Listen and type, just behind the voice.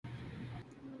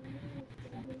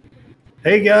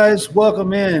Hey guys,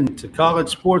 welcome in to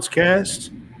College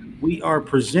SportsCast. We are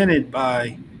presented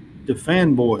by the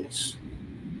Fanboys.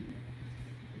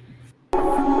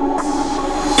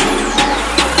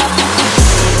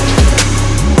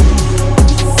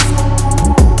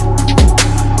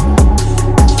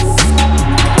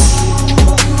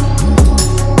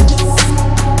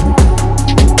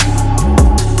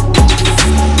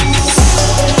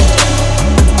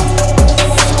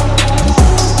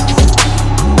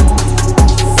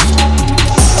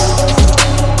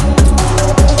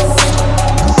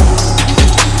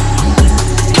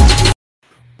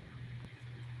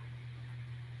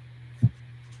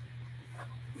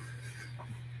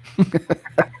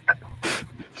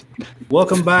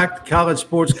 Welcome back to College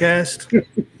SportsCast.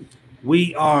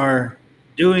 We are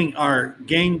doing our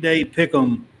game day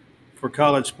pick'em for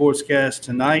College SportsCast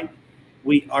tonight.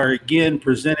 We are again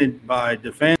presented by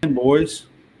the Fanboys.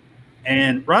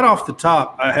 And right off the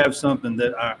top, I have something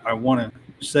that I want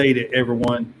to say to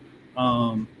everyone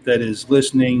that is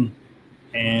listening.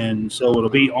 And so it'll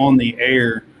be on the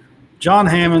air. John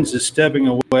Hammonds is stepping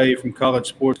away from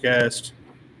College Sportscast.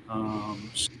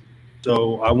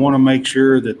 So I want to make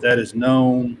sure that that is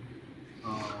known.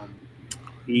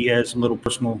 He has a little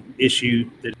personal issue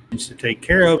that he needs to take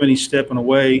care of, and he's stepping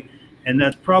away. And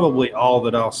that's probably all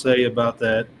that I'll say about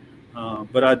that.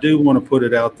 But I do want to put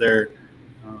it out there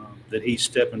that he's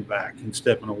stepping back and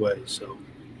stepping away. So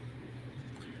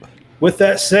with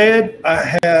that said,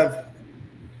 I have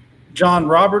John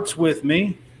Roberts with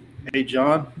me. Hey,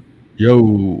 John. Yo,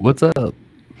 what's up?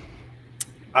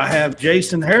 I have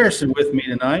Jason Harrison with me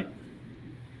tonight.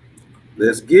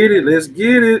 Let's get it. Let's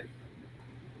get it.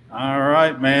 All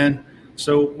right, man.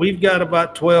 So we've got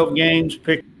about 12 games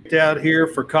picked out here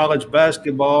for college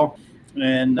basketball,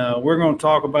 and we're going to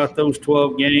talk about those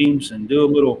 12 games and do a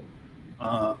little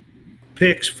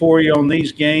picks for you on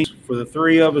these games for the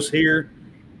three of us here.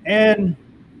 And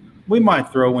we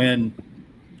might throw in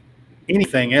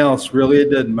anything else, really. It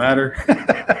doesn't matter. I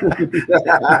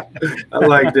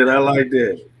like that. I like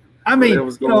that. I mean,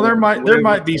 there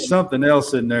might be something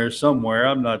else in there somewhere.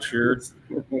 I'm not sure.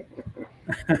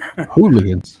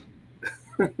 Hooligans.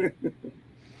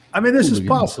 I mean, this is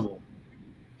possible.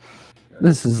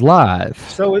 This is live.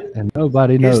 And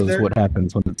nobody knows what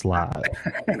happens when it's live.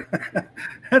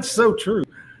 That's so true.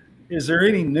 Is there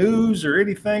any news or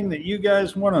anything that you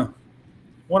guys want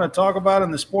to talk about in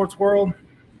the sports world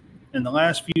in the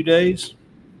last few days?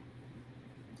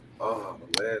 Oh,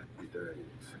 man.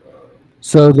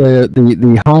 So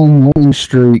the home winning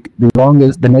streak,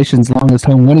 the nation's longest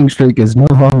home winning streak, is no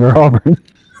longer Auburn.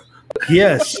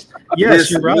 Yes,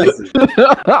 you're right.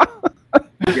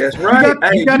 Yes, right.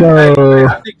 I think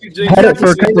you had it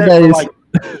for a couple days.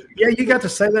 You got to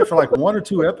say that for like one or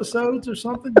two episodes or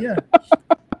something. Yeah.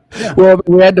 Well,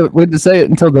 we had to say it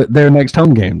until their next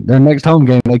home game. Their next home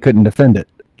game, they couldn't defend it.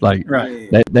 Like right.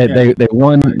 They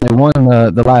won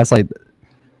the last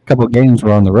couple of games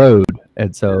were on the road.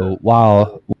 And so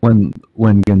when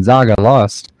Gonzaga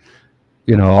lost,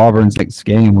 Auburn's next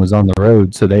game was on the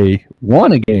road. So they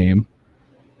won a game,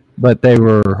 but they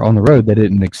were on the road. They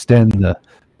didn't extend the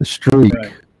streak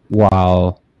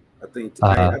while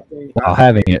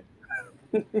having it.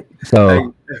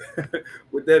 So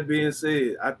with that being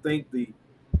said, I think the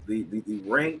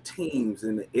ranked teams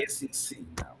in the SEC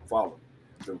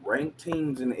the ranked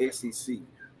teams in the SEC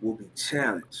will be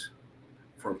challenged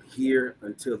from here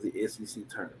until the SEC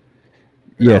tournament.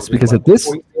 Yes, because at this,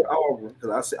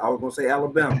 because I was going to say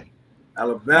Alabama.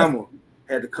 Alabama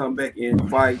had to come back and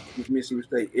fight with Mississippi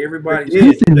State. Everybody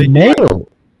tooth and nail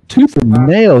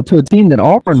to a team that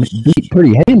Auburn beat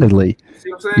pretty handedly.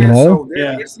 See what I'm saying? So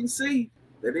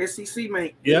that SEC man,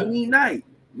 any night.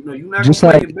 You're not just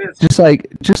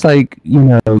like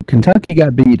Kentucky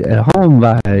got beat at home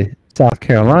by South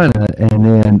Carolina, and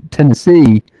then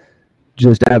Tennessee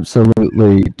just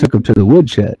absolutely took them to the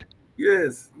woodshed.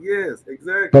 Yes,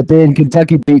 exactly. But then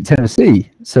Kentucky beat Tennessee,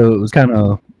 so it was kind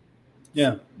of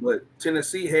But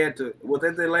Tennessee had to. Was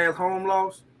that their last home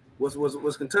loss?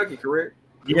 Was Kentucky correct?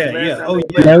 Yeah. They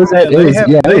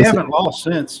haven't lost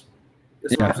since.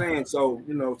 That's what I'm saying. So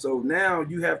so now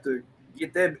you have to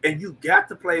get that, and you got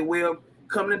to play well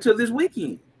coming into this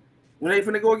weekend when they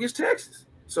finna go against Texas.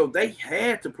 So they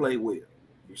had to play well.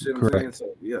 You see what I'm saying?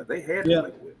 So they had to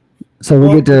play well. So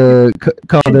we get to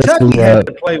call this. Kentucky had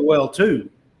to play well too.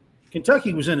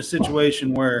 Kentucky was in a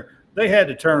situation where they had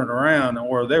to turn it around,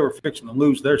 or they were fixing to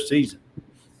lose their season.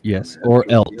 Yes, or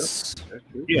else.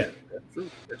 Yeah,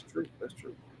 that's true.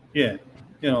 Yeah,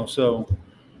 so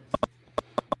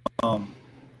I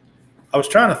was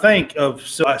trying to think of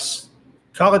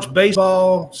college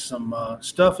baseball, some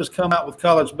stuff has come out with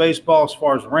college baseball as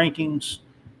far as rankings.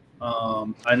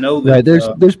 I know that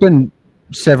there's been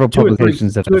several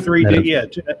publications different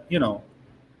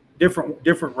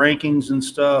rankings and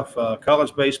stuff.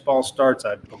 College baseball starts,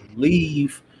 I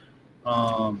believe,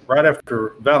 right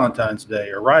after Valentine's Day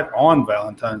or right on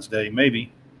Valentine's Day,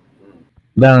 maybe.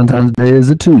 Valentine's Day is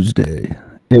a Tuesday.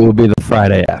 It will be the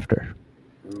Friday after.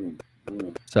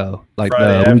 So, like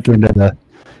the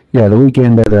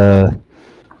weekend of the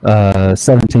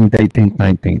 17th, 18th,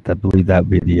 19th. I believe that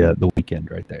would be the weekend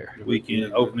right there.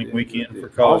 Opening weekend for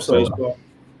college baseball.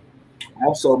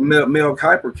 Also, Mel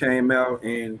Kiper came out,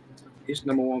 and his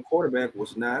number one quarterback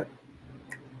was not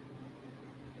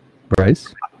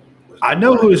Bryce. I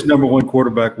know who his number one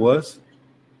quarterback was.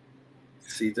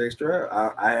 C.J. Stroud.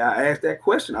 I asked that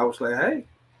question. I was like, hey.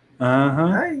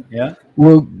 Hey. Yeah.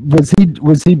 Well, was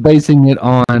he basing it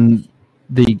on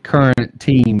the current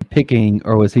team picking,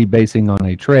 or was he basing on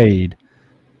a trade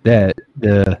that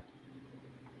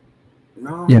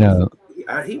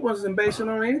he wasn't basing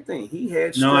on anything. He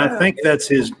had Stroud. I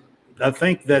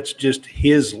think that's just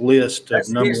his list of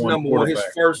number one. His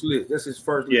first list. That's his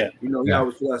first list. He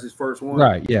always flies his first one.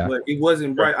 Right, yeah. But it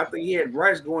wasn't Bryce. I think he had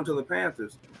Bryce going to the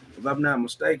Panthers, if I'm not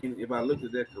mistaken, if I looked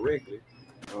at that correctly.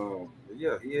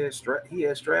 He had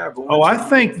Stroud going. I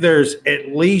think there's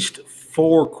at least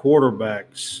 4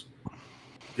 quarterbacks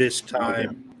this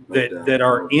time that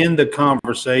are in the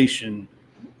conversation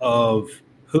of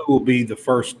who will be the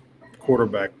first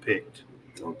quarterback picked.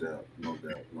 No doubt.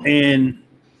 And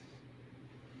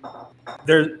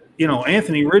there,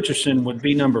 Anthony Richardson would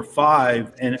be number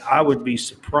 5, and I would be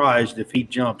surprised if he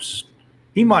jumps.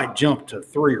 He might jump to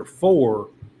 3 or 4,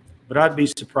 but I'd be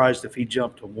surprised if he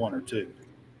jumped to 1 or 2.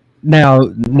 Now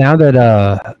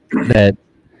that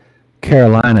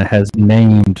Carolina has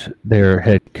named their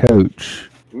head coach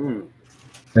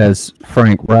as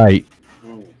Frank Wright,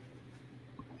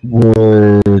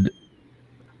 would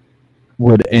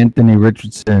Anthony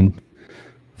Richardson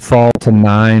fall to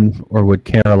 9, or would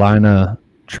Carolina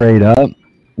trade up?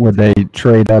 Would they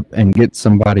trade up and get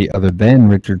somebody other than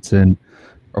Richardson,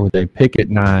 or would they pick at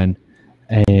 9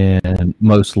 and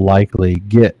most likely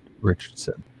get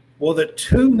Richardson? Well, the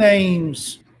 2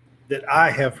 names that I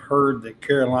have heard that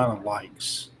Carolina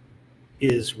likes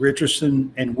is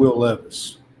Richardson and Will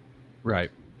Levis. Right.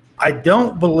 I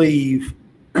don't believe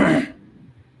I'm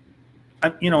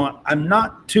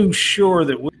not too sure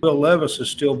that Will Levis will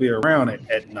still be around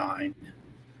at 9.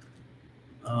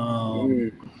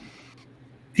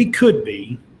 He could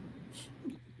be.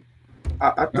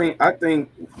 I don't think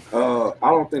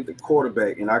the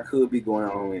quarterback, and I could be going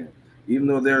out on it. Even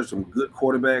though there's some good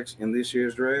quarterbacks in this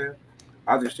year's draft,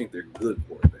 I just think they're good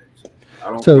quarterbacks. I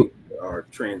don't think they are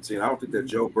transcending. I don't think that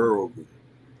Joe Burrow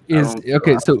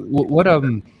good. So what?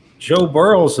 Joe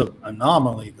Burrow's an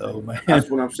anomaly, though, man. That's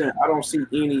what I'm saying. I don't see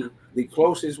any. The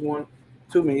closest one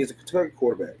to me is a Kentucky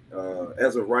quarterback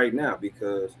as of right now,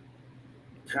 because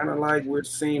kind of like we're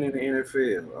seeing in the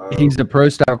NFL. He's a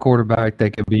pro-style quarterback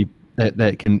that can be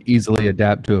that can easily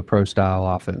adapt to a pro-style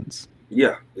offense.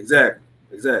 Yeah, exactly.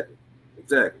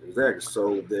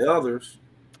 So the others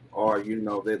are,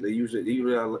 they usually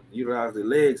utilize their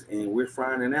legs, and we're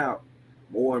finding out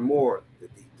more and more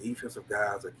that the defensive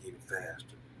guys are getting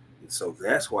faster. And so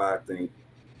that's why I think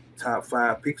top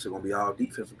 5 picks are going to be all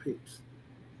defensive picks.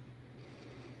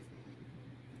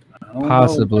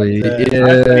 Possibly. You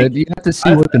have to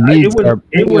see what the needs are.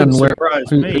 It wouldn't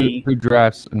surprise me. Who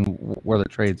drafts and where the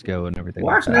trades go and everything.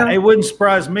 It wouldn't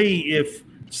surprise me if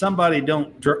somebody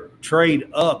don't trade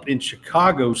up in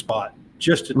Chicago's spot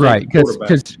just to take a quarterback.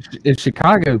 Because if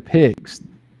Chicago picks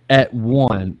at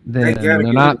 1, then they're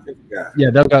not. Yeah,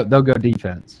 they'll go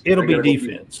defense. It'll be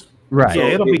defense. Right. Yeah,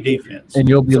 it'll be defense. And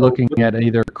you'll be looking at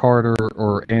either Carter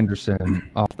or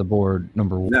Anderson off the board,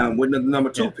 number 1. Now, with the number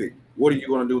 2 pick, what are you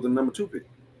going to do with the number 2 pick?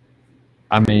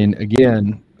 I mean,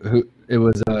 again, who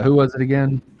was it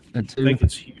again? I think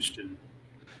it's Houston.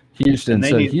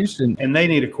 Houston. And they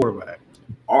need a quarterback.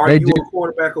 Are you a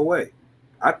quarterback away?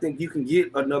 I think you can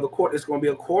get another quarter. It's going to be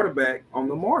a quarterback on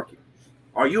the market.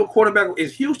 Are you a quarterback?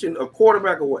 Is Houston a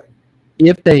quarterback away?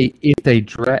 If they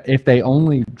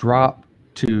only drop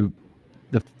to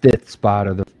the 5th spot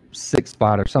or the 6th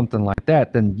spot or something like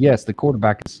that, then yes, a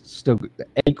quarterback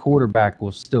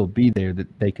will still be there that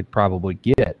they could probably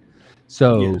get.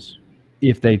 So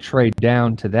if they trade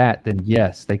down to that, then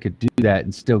yes, they could do that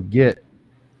and still get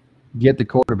the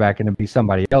quarterback, and it'd be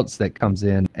somebody else that comes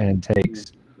in and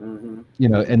takes, and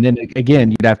then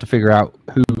again, you'd have to figure out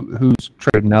who's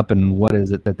trading up and what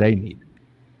is it that they need.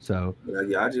 So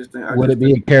I just think would it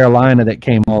be a Carolina that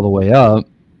came all the way up?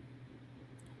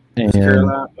 And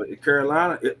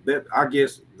Carolina, I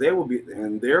guess they will be,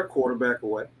 and their quarterback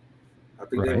away. I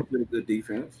think they have a pretty good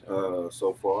defense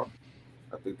so far.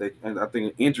 I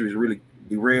think injuries really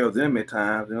derail them at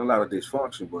times, and a lot of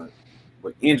dysfunction, but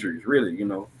injuries really,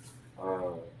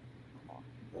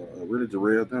 really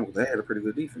derailed them. They had a pretty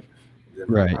good defense.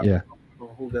 Yeah.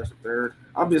 Who that's the third?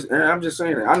 I'm just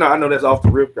saying that. I know that's off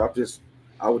the rip.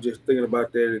 I was just thinking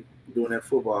about that doing that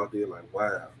football deal. Like,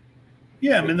 wow.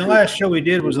 Yeah, I mean, the last show we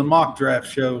did was a mock draft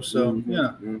show. So,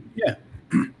 yeah.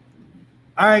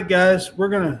 All right, guys, we're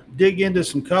going to dig into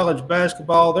some college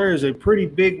basketball. There is a pretty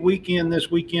big weekend this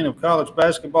weekend of college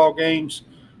basketball games,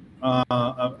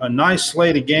 a nice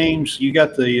slate of games. You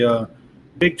got the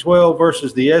Big 12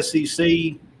 versus the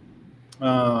SEC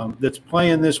that's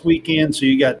playing this weekend. So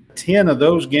you got 10 of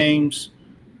those games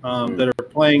that are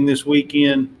playing this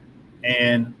weekend,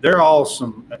 and they're all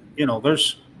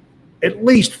there's at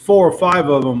least 4 or 5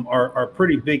 of them are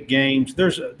pretty big games.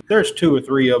 There's 2 or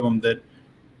 3 of them that,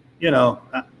 they're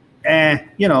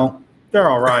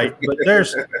all right. But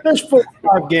there's 4 or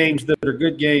 5 games that are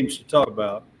good games to talk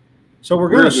about. So we're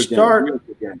going to start.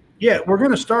 Yeah, we're going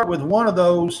to start with one of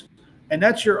those, and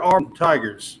that's your Auburn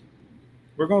Tigers.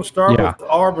 We're going to start with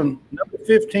Auburn. Number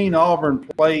 15 Auburn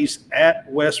plays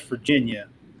at West Virginia.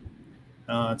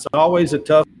 It's always a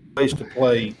tough place to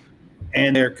play.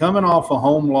 And they're coming off a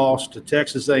home loss to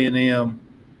Texas A&M,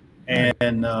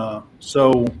 and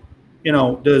so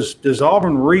does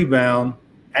Auburn rebound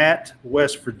at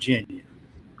West Virginia?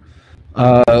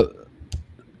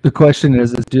 The question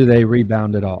is do they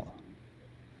rebound at all?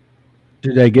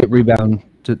 Do they get rebound?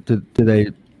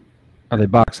 Are they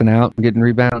boxing out and getting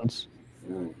rebounds?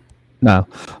 No.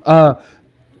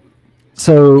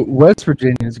 So West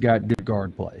Virginia's got good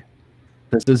guard play.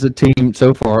 This is a team,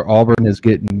 so far, Auburn is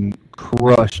getting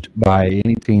crushed by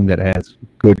any team that has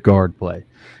good guard play.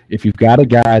 If you've got a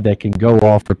guy that can go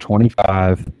off for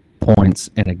 25 points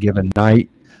in a given night,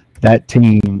 that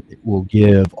team will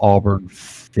give Auburn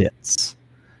fits.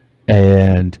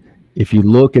 And if you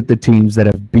look at the teams that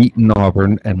have beaten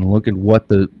Auburn and look at what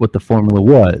the formula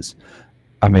was,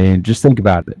 I mean, just think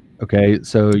about it. Okay,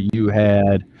 so you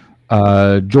had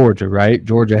Georgia, right?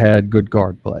 Georgia had good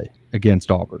guard play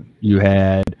against Auburn. You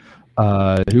had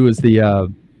who was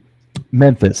the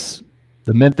Memphis?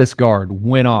 The Memphis guard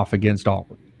went off against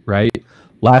Auburn, right?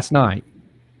 Last night,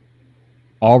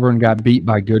 Auburn got beat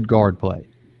by good guard play.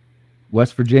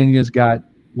 West Virginia's got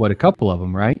a couple of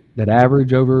them, right? That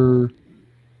average over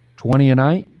 20 a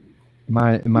night. Am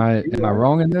I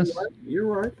wrong in this? You're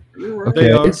right.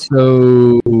 Okay,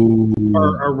 so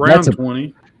around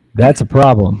 20. That's a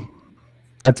problem.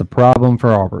 That's a problem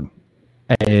for Auburn.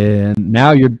 And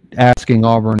now you're asking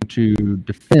Auburn to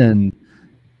defend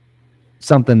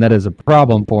something that is a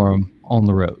problem for them on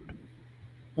the road.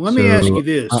 Well, let me ask you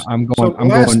this.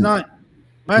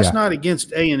 Last night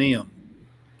against A&M,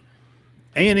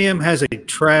 A&M has a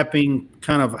trapping,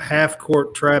 kind of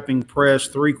half-court trapping press,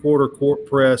 three-quarter court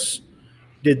press.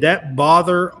 Did that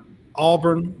bother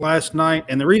Auburn last night?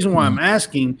 And the reason why I'm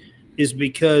asking is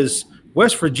because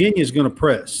West Virginia is going to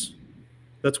press.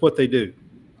 That's what they do.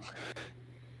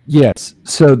 Yes,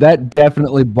 so that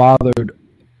definitely bothered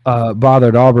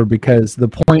Auburn because the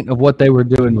point of what they were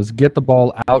doing was get the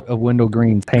ball out of Wendell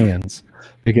Green's hands.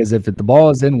 Because if the ball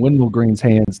is in Wendell Green's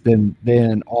hands, then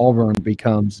Auburn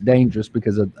becomes dangerous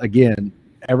because again,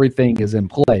 everything is in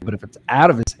play. But if it's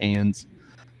out of his hands,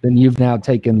 then you've now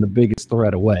taken the biggest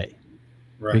threat away.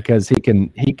 Right. Because he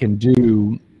can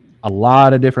do a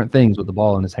lot of different things with the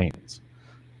ball in his hands,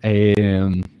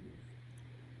 and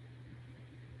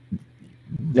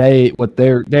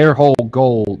their whole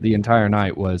goal the entire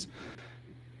night was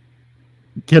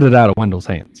get it out of Wendell's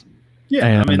hands. Yeah,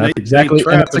 and I mean that's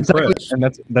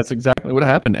that's exactly what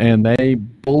happened. And they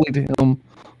bullied him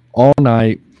all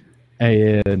night.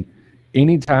 And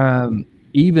anytime,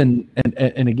 even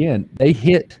and again, they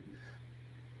hit.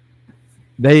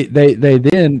 They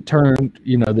then turned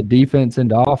the defense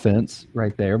into offense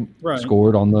right there. Right.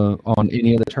 Scored on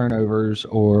any of the turnovers,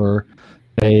 or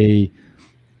they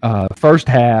first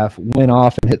half went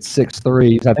off and hit 6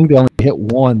 threes. I think they only hit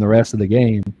 1 the rest of the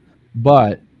game,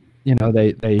 but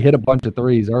they hit a bunch of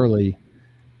threes early,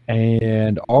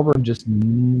 and Auburn just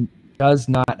does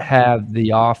not have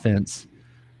the offense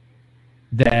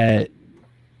that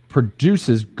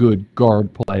produces good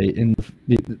guard play in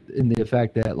the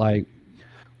effect that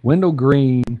Wendell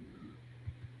Green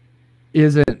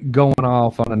isn't going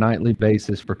off on a nightly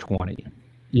basis for 20.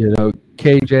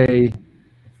 KJ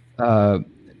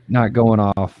not going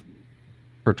off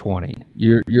for 20.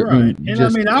 You're right.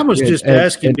 I was just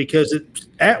asking because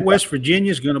at West Virginia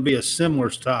is going to be a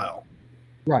similar style.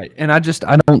 Right. And I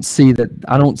don't see that.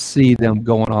 I don't see them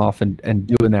going off and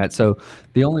doing that. So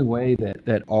the only way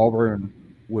that Auburn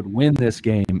would win this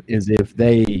game is if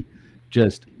they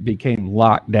just became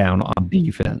locked down on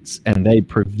defense and they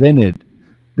prevented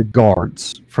the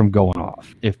guards from going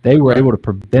off. If they were able to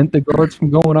prevent the guards from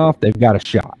going off, they've got a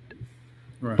shot.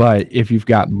 Right. But if you've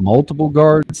got multiple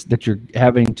guards that you're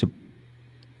having to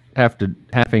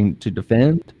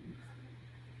defend,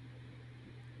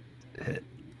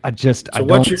 what's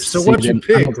your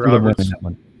pick, Roberts?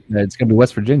 It's going to be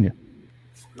West Virginia.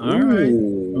 All right.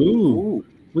 Ooh.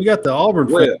 We got the Auburn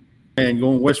fan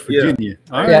going West Virginia. Yeah.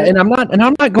 All right. And I'm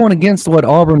not going against what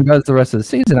Auburn does the rest of the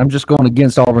season. I'm just going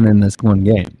against Auburn in this one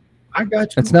game. I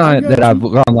got you. It's not that I've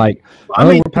gone like,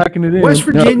 we're packing it in. West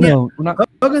Virginia. No, we're not.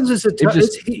 Huggins is a tough.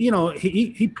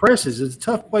 He presses. It's a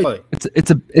tough play.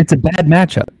 It's a bad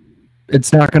matchup.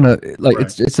 It's not gonna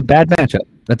it's a bad matchup.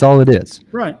 That's all it is.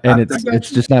 Right. And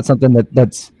it's just not something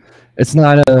that's it's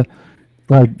not a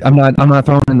I'm not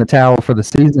throwing in the towel for the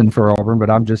season for Auburn, but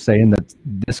I'm just saying that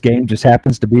this game just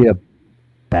happens to be a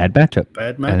bad matchup.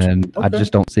 And I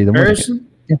just don't see them winning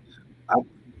it.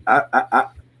 Yeah.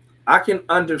 I can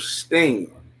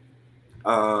understand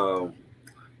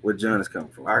where John is coming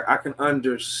from. I can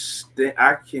understand.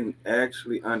 I can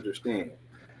actually understand,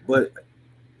 but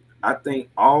I think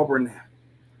Auburn,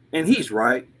 and he's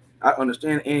right. I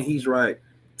understand, and he's right.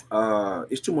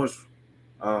 It's too much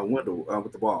window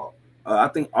with the ball. I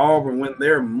think Auburn, when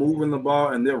they're moving the ball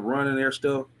and they're running their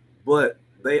stuff, but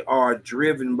they are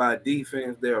driven by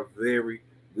defense, they're a very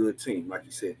good team. Like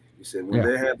you said, when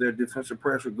they have their defensive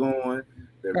pressure going,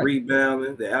 they're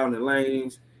rebounding, they're out in the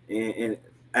lanes, and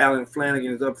Alan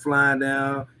Flanagan is up flying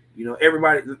down. You know,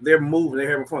 everybody, they're moving, they're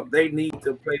having fun. They need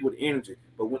to play with energy.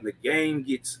 But when the game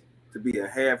gets to be a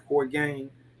half-court game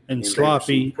and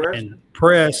sloppy and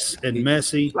press and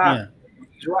messy,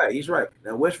 He's right.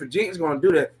 Now West Virginia's going to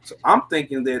do that. So I'm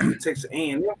thinking that the Texas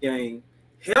A&M game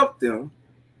helped them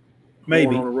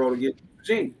maybe on the road against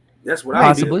Virginia. That's what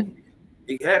possibly. I feel.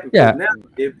 It happened. Yeah. Now,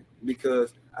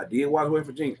 because I did watch West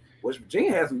Virginia. West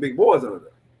Virginia has some big boys under there.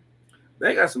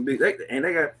 They got some big.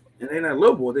 They're not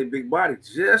little boys. They big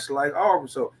bodies, just like Auburn.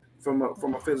 So from a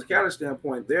physicality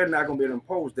standpoint, they're not going to be able to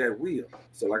impose that will.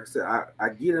 So like I said, I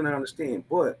get and I understand,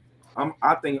 but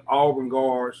I think Auburn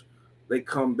guards, they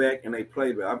come back and they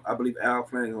play better. I believe Al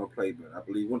Flanagan going to play better.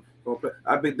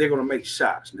 I bet they're going to make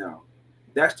shots. Now,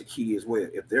 that's the key as well.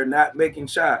 If they're not making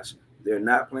shots, they're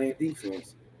not playing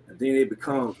defense. And then it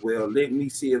becomes, well, let me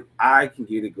see if I can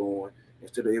get it going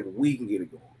instead of if we can get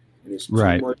it going. And it's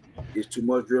too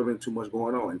much dribbling, too much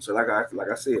going on. And so like I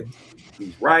said,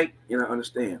 he's right and I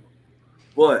understand him.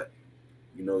 But,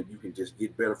 you can just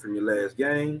get better from your last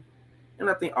game. And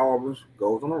I think Auburn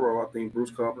goes on the road. I think Bruce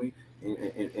Company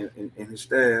and his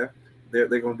staff, they're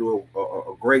going to do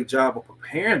a great job of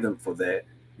preparing them for that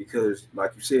because,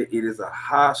 like you said, it is a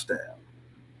hostile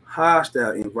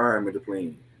environment to play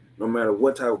in, no matter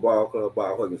what type of ball club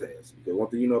Bob Huggins has. Because one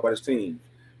thing you know about his team,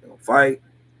 they're going to fight,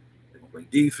 they're going to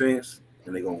play defense,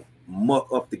 and they're going to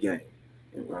muck up the game.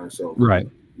 And so,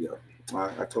 yeah,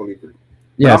 I totally agree.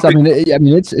 Yes,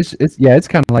 it's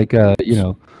kind of like this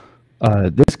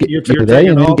game. You're taking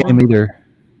game either.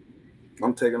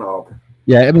 I'm taking Auburn.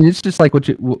 Yeah, I mean it's just like what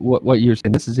you're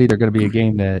saying. This is either going to be a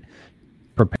game that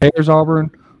prepares Auburn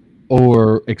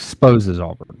or exposes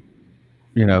Auburn.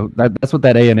 That's what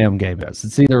that A&M game is.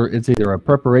 It's either a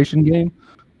preparation game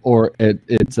or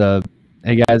it's a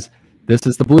hey guys, this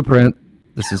is the blueprint.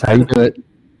 This is how you do it.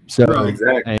 So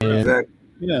exactly.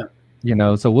 Yeah.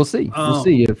 So we'll see. We'll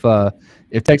see if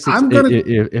Texas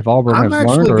if Auburn has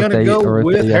learned or if they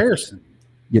with Harrison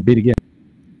get beat again.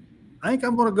 I think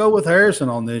I'm going to go with Harrison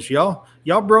on this. Y'all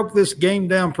broke this game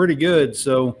down pretty good.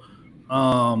 So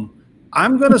I'm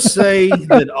going to say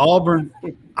that Auburn.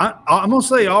 I'm going to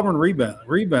say Auburn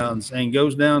rebounds and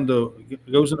goes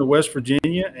into West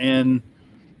Virginia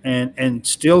and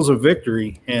steals a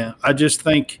victory. And I just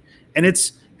think, and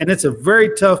it's a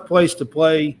very tough place to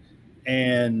play.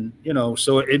 And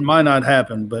so it might not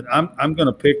happen, but I'm going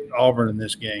to pick Auburn in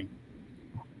this game.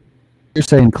 You're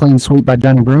saying clean sweep by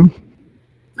Johnny Broom?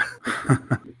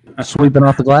 Sweeping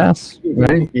off the glass,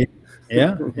 right?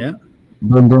 Yeah.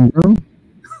 Broom, broom, broom.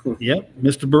 Yep,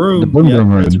 Mr. Broom. The broom,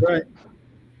 broom room. That's right.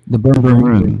 The broom, broom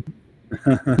room.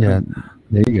 Yeah,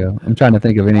 there you go. I'm trying to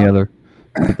think of any other.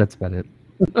 But that's about it.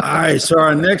 All right, so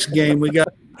our next game, we got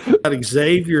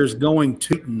Xavier's going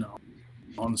Tootin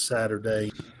on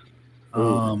Saturday.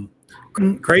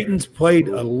 Creighton's played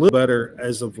a little better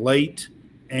as of late,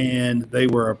 and they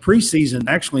were a preseason,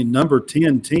 actually number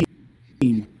 10 team.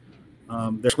 They're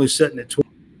actually sitting at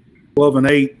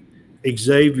 12-8,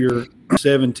 Xavier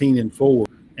 17-4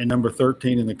 and number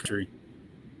 13 in the country.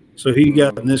 So who you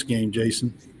got in this game,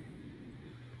 Jason?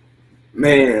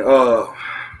 Man, I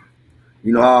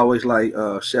always like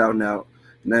shouting out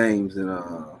names, and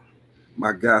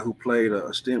my guy who played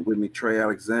a stint with me, Trey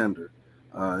Alexander,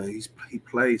 he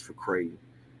plays for Creighton.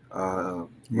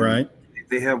 Right.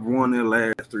 They have won their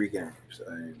last 3 games,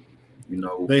 and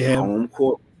they have home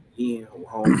court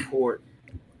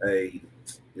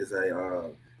is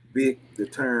a big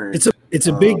deterrent. It's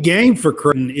a big game for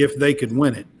Creighton if they could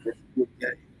win it. It's a big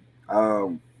game.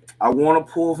 I want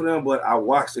to pull for them, but I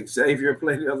watched Xavier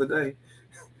play the other day.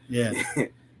 Yeah.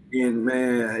 And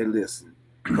man, hey, listen,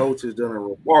 coach has done a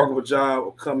remarkable job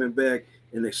of coming back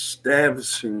and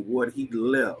establishing what he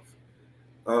left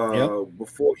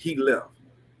before he left.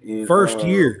 And, first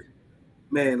year.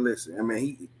 Man, listen, I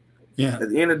mean, at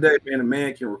the end of the day, man, the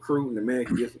man can recruit and the man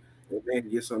can get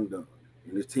something done.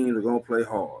 And his team is gonna play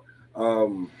hard.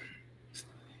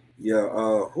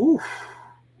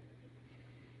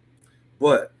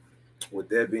 But with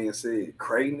that being said,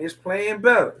 Creighton is playing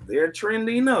better. They're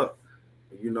trending up.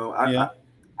 I'm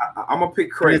gonna pick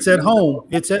Creighton. And it's at home.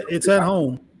 It's at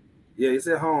home. Yeah, it's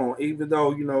at home. Even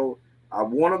though I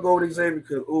want to go to Xavier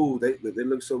because they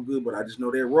look so good, but I just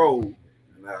know their role.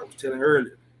 And I was telling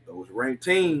earlier, those ranked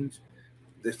teams,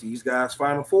 these guys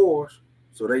Final Fours,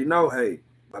 so they know, hey,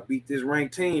 if I beat this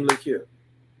ranked team, look here,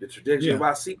 the trajectory of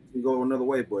our season can go another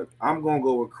way. But I'm gonna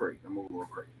go with Creighton.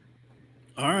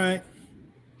 All right.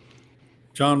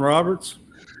 John Roberts.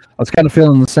 I was kind of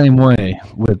feeling the same way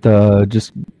with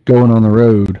just going on the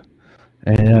road,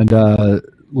 and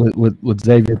with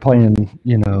Xavier playing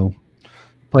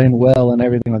well and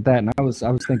everything like that. And I was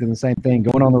thinking the same thing,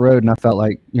 going on the road, and I felt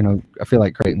like I feel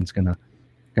like Creighton's gonna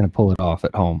pull it off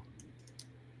at home.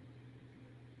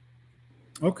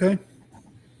 Okay.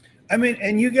 I mean,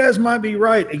 and you guys might be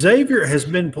right. Xavier has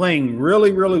been playing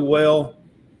really, really well.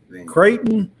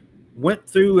 Creighton went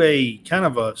through a kind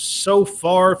of so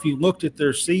far, if you looked at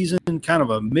their season, kind of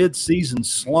a mid-season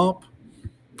slump.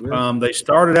 Yeah. They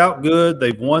started out good.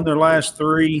 They've won their last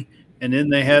 3, and then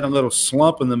they had a little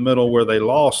slump in the middle where they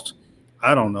lost,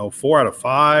 I don't know, 4 out of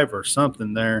 5 or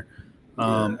something there,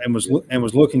 and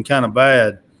was looking kind of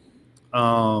bad.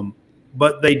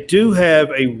 But they do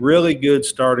have a really good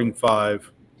starting 5,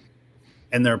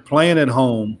 and they're playing at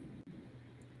home.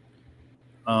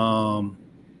 I'm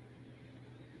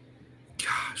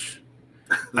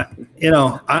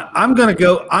gonna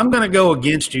go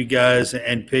against you guys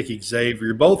and pick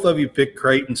Xavier. Both of you pick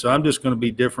Creighton, so I'm just gonna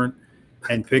be different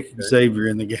and pick Xavier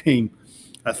in the game.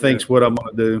 I think's what I'm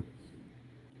gonna do.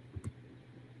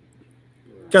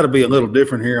 Got to be a little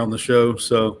different here on the show,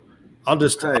 so I'll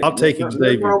take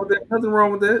Xavier. Nothing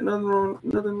wrong with that. Nothing wrong.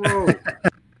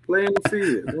 Playing the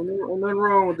field. Nothing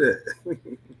wrong with that.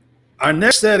 Our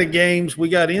next set of games, we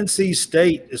got NC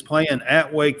State is playing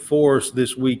at Wake Forest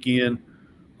this weekend.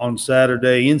 On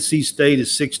Saturday, NC State is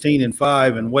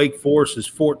 16-5 and Wake Forest is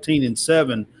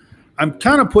 14-7. I'm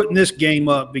kind of putting this game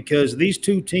up because these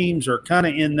two teams are kind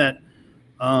of in that,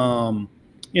 3rd,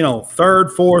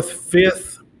 4th,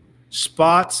 5th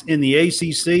spots in the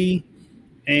ACC,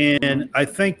 and I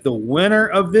think the winner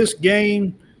of this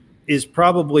game is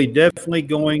probably definitely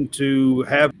going to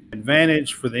have an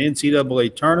advantage for the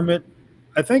NCAA tournament.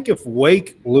 I think if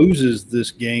Wake loses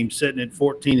this game, sitting at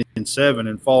 14-7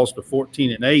 and falls to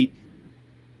 14-8,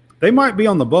 they might be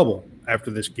on the bubble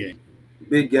after this game.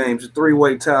 Big games, a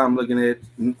 3-way tie. I'm looking at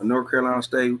North Carolina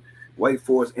State, Wake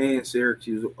Forest, and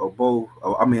Syracuse are both.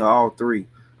 All 3,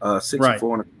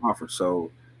 6-4 in the conference.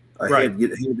 So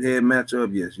head-to-head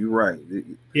matchup. Yes, you're right.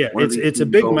 Yeah, it's a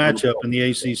big matchup in the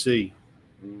ACC.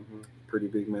 Mm-hmm. Pretty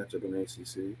big matchup in the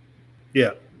ACC.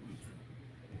 Yeah.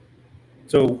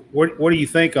 So what do you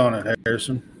think on it,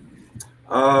 Harrison?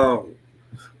 Man,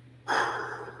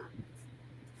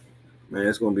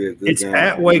 it's going to be a good game. It's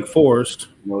at Wake Forest.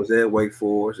 It's at Wake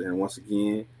Forest, and once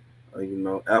again,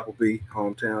 Appleby,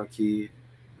 hometown kid.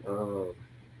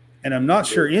 And I'm not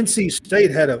sure. NC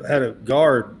State had a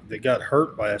guard that got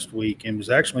hurt last week and was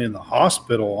actually in the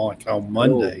hospital on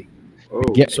Monday.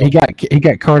 He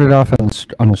got carted off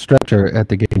on a stretcher at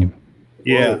the game.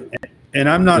 Yeah. And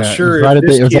I'm not sure it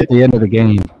was at the end of the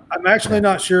game. I'm actually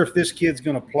not sure if this kid's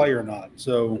going to play or not.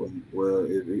 So, well,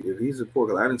 if he's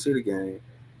important, I didn't see the game.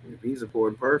 If he's an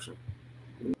important person,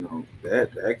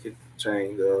 that could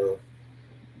change the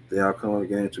outcome of the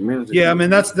game tremendously. Yeah,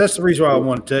 that's the reason why I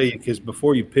want to tell you, because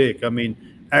before you pick,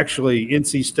 actually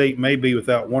NC State may be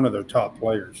without one of their top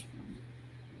players.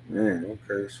 Man,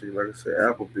 okay. See, like I said,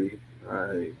 Appleby,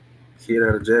 kid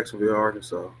out of Jacksonville,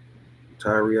 Arkansas,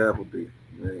 Tyree Appleby,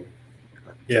 man.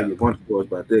 Yeah, a bunch of stories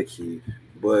about that kid.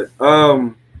 But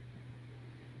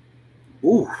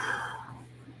ooh.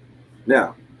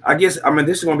 Now, I guess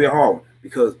this is gonna be a hard one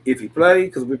because if he play,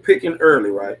 because we're picking early,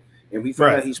 right? And we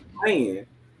find out he's playing,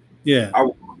 Yeah. I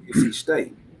would go NC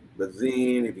State. But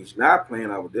then if he's not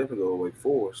playing, I would definitely go Wake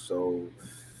Forest. So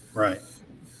right.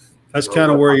 That's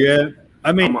kind of where you're at.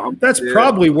 I mean, that's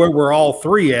probably where we're all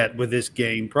three at with this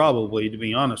game, probably, to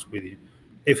be honest with you.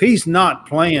 If he's not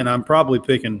playing, I'm probably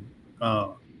picking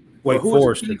Wake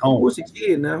Forest at home. Who's the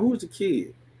kid now? Who's the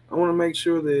kid? I want to make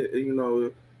sure that,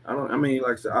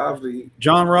 like I said, obviously.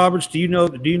 John Roberts, do you know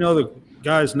the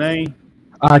guy's name?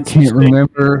 I can't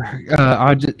remember.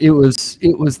 It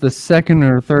was the second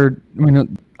or third. I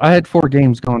mean, I had 4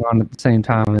 games going on at the same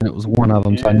time, and it was one of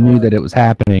them, so I knew that it was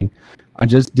happening. I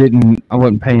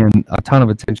wasn't paying a ton of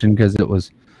attention because it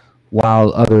was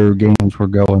while other games were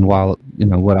going,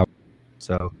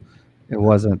 so it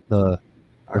wasn't the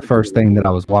first thing that I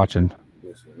was watching.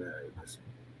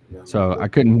 So I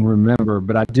couldn't remember,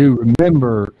 but I do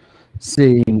remember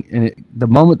seeing the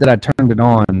moment that I turned it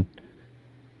on,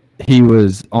 he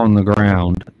was on the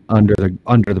ground under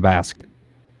the basket,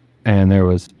 and there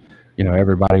was,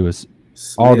 everybody was,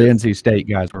 Smith. All the NC State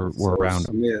guys were around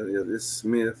him. Yeah, this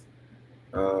Smith,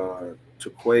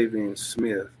 Jaquavian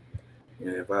Smith,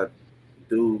 and if I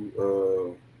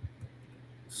do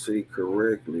see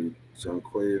correctly,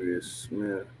 Jaquavian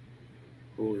Smith,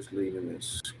 who is leading in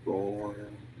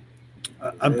scoring?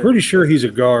 I'm pretty sure he's a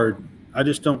guard. I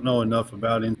just don't know enough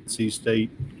about NC State,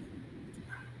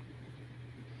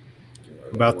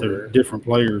 about their different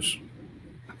players.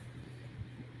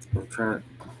 I'm trying.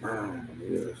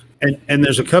 Yes. And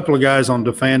there's a couple of guys on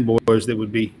the fanboys that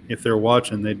would be, if they're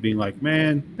watching, they'd be like,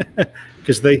 man,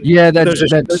 because there's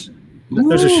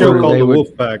a show called The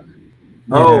Wolfpack.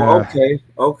 Oh,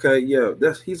 okay, yeah,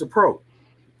 he's a pro.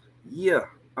 Yeah,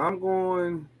 I'm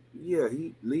going. Yeah,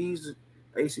 he leads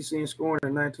ACC in scoring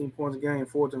at 19 points a game,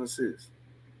 14 assists.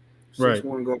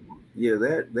 6-1 goal. Yeah,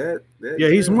 that. Yeah,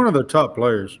 he's one of the top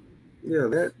players. Yeah,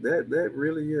 that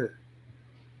really, yeah.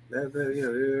 That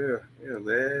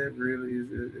really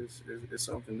is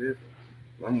something different.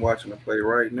 I'm watching the play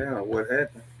right now. What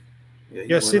happened?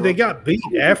 Yeah, see, they got beat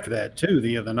after that too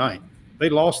the other night. They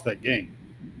lost that game.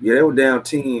 Yeah, they were down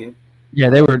 10. Yeah,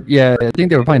 they were. Yeah, I think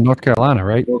they were playing North Carolina,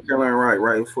 right? North Carolina,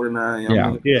 right. It was 49.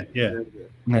 Yeah.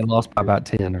 And they lost by about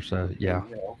 10 or so. Yeah.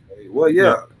 Okay. Well,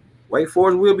 yeah. Wake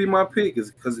Forest will be my pick,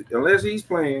 because unless he's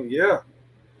playing, yeah.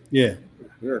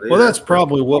 Well, that's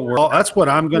probably that's what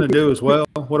I'm going to do as well.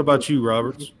 What about you,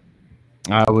 Roberts?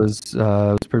 I was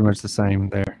pretty much the same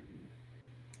there.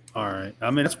 All right. I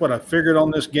mean, that's what I figured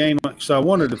on this game, so I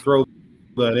wanted to throw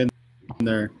that in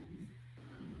there.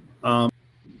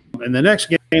 And the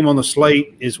next game on the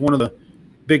slate is one of the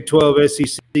Big 12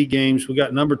 SEC games. We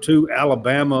got number 2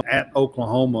 Alabama at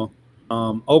Oklahoma.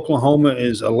 Oklahoma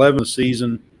is 11th the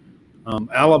season.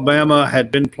 Alabama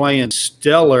had been playing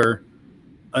stellar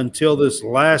until this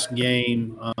last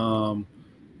game.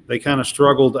 They kind of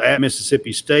struggled at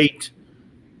Mississippi State.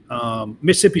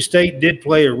 Mississippi State did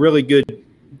play a really good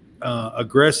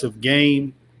aggressive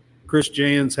game. Chris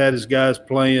Jans had his guys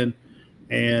playing,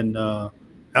 and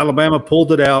Alabama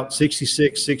pulled it out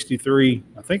 66-63.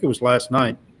 I think it was last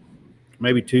night,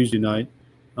 maybe Tuesday night.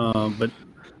 But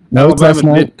no, it's last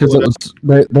night because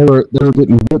they were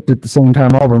getting whipped at the same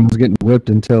time Auburn was getting whipped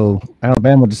until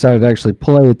Alabama decided to actually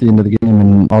play at the end of the game,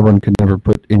 and Auburn could never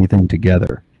put anything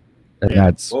together. And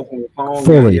that's fully.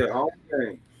 It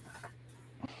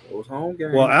was home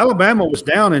game. Well, Alabama was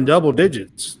down in double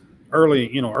digits earlier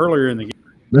in the game.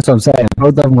 That's what I'm saying. Both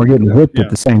of them were getting whipped at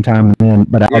the same time,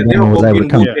 but Alabama was able to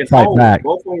come fight back.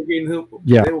 Both of them were getting whipped.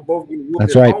 Yeah, they were both getting whipped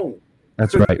that's at right. home.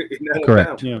 That's right.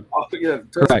 Correct. Yeah.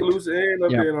 Tuscaloosa and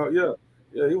up there. Yeah,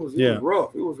 it was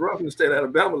rough. It was rough in the state of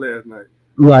Alabama last night.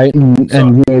 Right,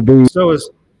 and maybe so is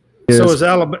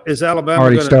Alabama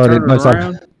already going to started turn it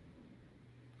around?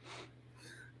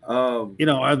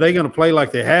 Are they going to play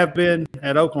like they have been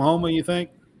at Oklahoma, you think?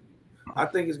 I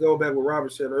think it's going back what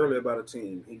Robert said earlier about a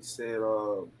team. He said it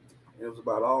was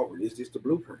about Auburn. It's just the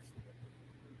blueprint.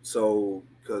 So,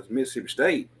 because Mississippi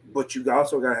State, but you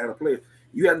also got to have a player.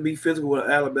 You have to be physical with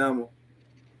Alabama.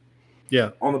 Yeah.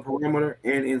 On the perimeter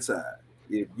and inside.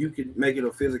 If you can make it a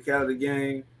physicality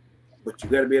game, but you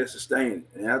got to be able to sustain it.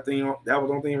 And I think that was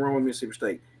the only thing wrong with Mississippi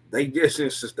State. They just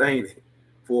didn't sustain it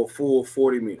for a full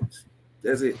 40 minutes.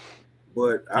 That's it.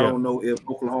 But I don't know if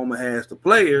Oklahoma has the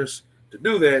players to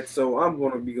do that, so I'm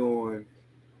going to be going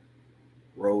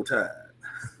Roll Tide.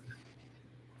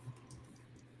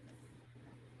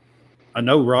 I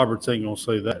know Roberts ain't going to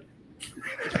say that.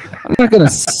 I'm not going to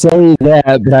say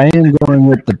that, but I am going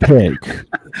with the pick.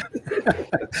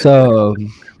 So,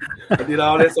 I did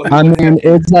all that. So I mean,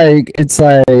 it's like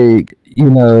you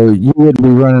wouldn't be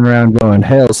running around going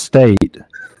Hell State.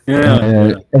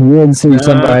 And you wouldn't see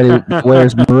somebody that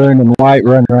wears maroon and white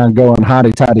running around going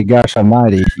hotty toddy gosh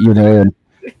almighty, and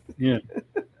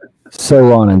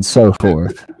so on and so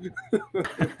forth.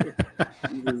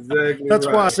 Exactly. That's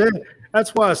why I said.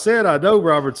 That's why I said I know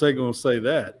Robert's ain't gonna say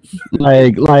that.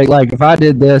 Like if I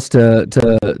did this to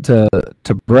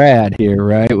Brad here,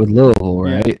 right, with Louisville,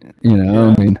 right?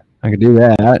 I mean, I could do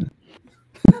that.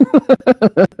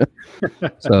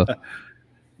 So.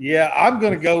 Yeah, I'm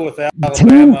going to go with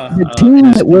Alabama. The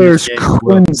team that wears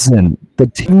crimson. The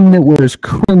team that wears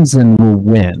crimson will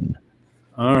win.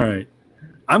 All right.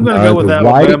 I'm going to go with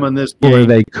Alabama in this game. Or are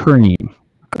they cream?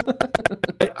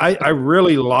 I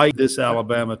really like this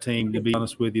Alabama team, to be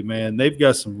honest with you, man. They've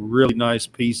got some really nice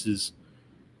pieces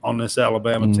on this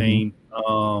Alabama team.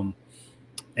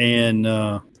 And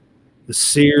the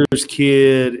Sears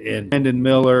kid and Brandon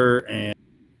Miller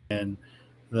and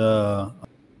the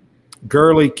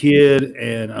Gurley kid,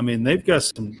 and I mean they got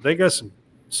some Did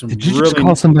you really just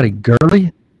call somebody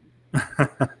Gurley?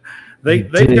 they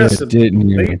got some didn't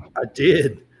you? I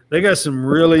did. They got some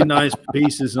really nice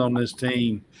pieces on this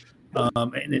team.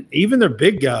 And even their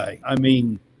big guy. I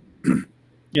mean,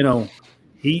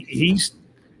 he's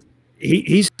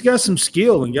got some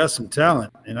skill and got some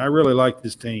talent, and I really like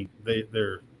this team.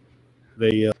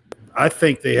 I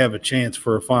think they have a chance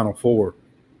for a Final Four.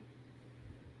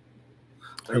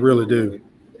 I really do.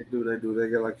 They do. They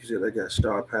got, like you said, they got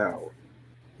star power.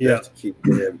 Yeah. They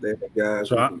have guys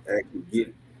who can actually get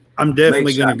it. I'm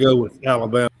definitely going to go with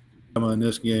Alabama in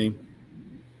this game.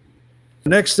 The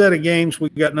next set of games, we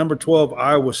got number 12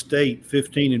 Iowa State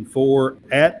 15-4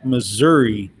 at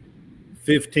Missouri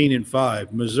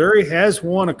 15-5. Missouri has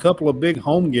won a couple of big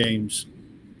home games.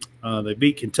 They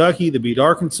beat Kentucky, they beat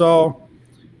Arkansas,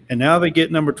 and now they get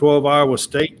number 12 Iowa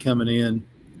State coming in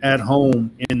at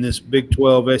home in this Big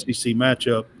 12 SEC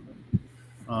matchup.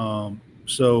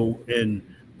 And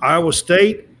Iowa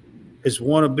State has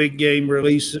won a big game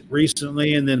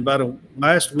recently, and then about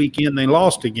last weekend they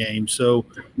lost a game. So,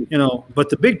 but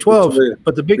the Big 12,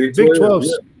 Big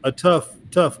 12's a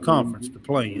tough conference to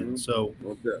play in. So,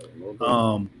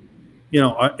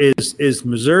 is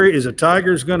Missouri, is the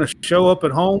Tigers going to show up at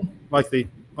home like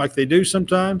they do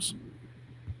sometimes?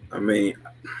 I mean,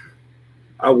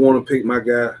 I want to pick my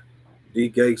guy, D.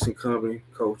 Gates and Company,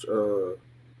 Coach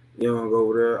Young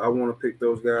over there. I want to pick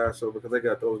those guys because they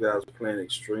got those guys playing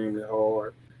extremely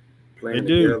hard, playing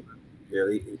together. Yeah,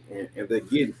 and they're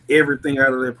getting everything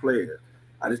out of their players.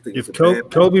 I just think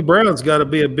Kobe Brown's got to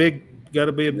be a big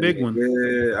one.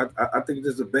 Yeah, I think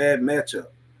this is a bad matchup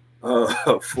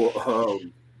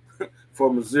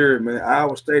for Missouri, man.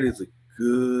 Iowa State is a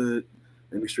good.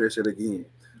 Let me stress it again.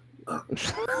 A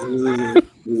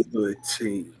good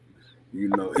team.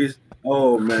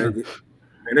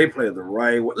 And they play the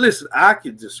right way. Listen, I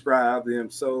could describe them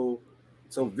so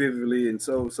vividly and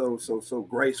so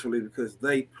gracefully because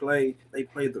they play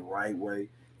the right way.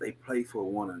 They play for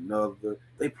one another.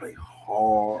 They play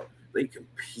hard. They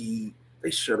compete.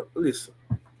 They shut up. Listen,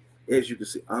 as you can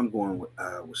see, I'm going with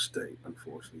Iowa State,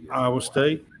 unfortunately. Iowa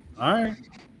State. All right.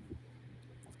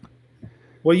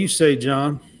 What do you say,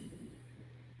 John?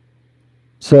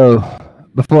 So,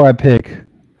 before I pick,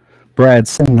 Brad,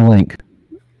 send the link.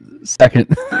 Second,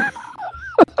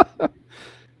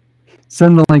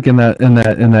 send the link in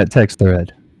that text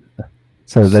thread,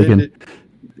 so they can.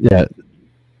 Yeah.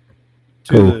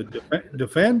 Cool. The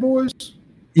fanboys.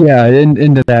 Yeah,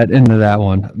 into that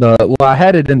one. I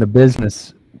had it in the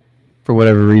business for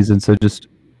whatever reason, so just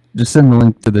send the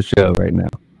link to the show right now,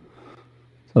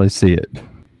 so they see it.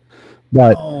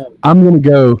 But I'm gonna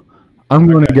go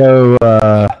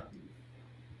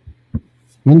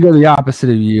the opposite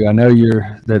of you. I know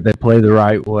that they play the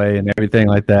right way and everything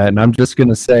like that, and I'm just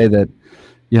gonna say that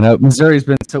Missouri's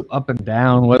been so up and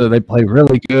down, whether they play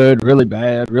really good, really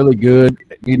bad, really good,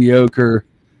 mediocre.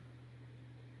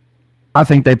 I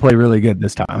think they play really good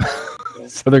this time.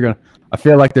 So they're gonna. I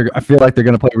feel like they're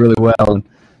gonna play really well, and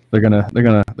they're gonna.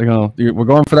 We're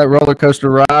going for that roller coaster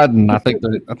ride, and I think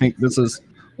this is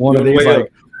one of these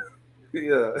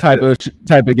type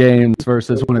of games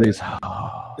versus one of these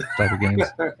type of games.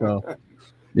 So,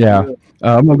 yeah,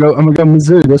 I'm gonna go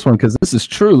Mizzou this one because this is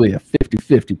truly a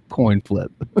 50-50 coin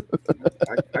flip.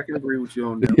 I can agree with you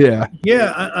on that.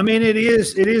 Yeah. I mean, it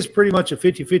is pretty much a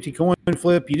 50-50 coin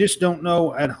flip. You just don't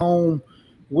know at home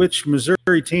which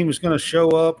Missouri team is going to show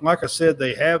up. Like I said,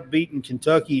 they have beaten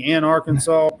Kentucky and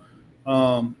Arkansas.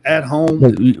 at home.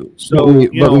 But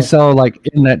we saw like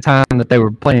in that time that they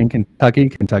were playing Kentucky.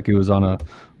 Kentucky was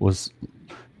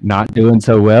not doing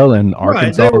so well, and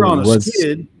Arkansas they were on a was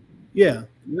skid. Yeah.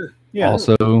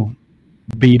 Also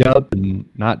beat up and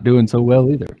not doing so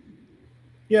well either.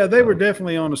 Yeah, they were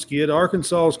definitely on a skid.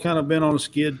 Arkansas has kind of been on a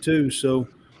skid too. So,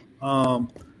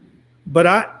 but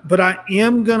I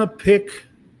am gonna pick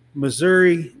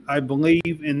Missouri. I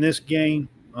believe in this game,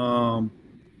 and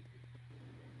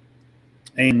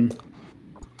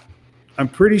I'm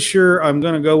pretty sure I'm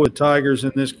gonna go with Tigers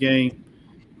in this game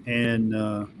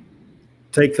and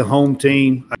take the home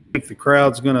team. I think the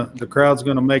crowd's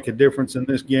gonna make a difference in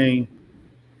this game,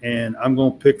 and I'm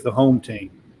gonna pick the home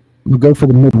team. We'll go for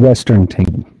the Midwestern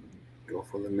team. Go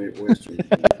for the Midwestern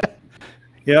team.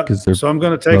 Yeah, so I'm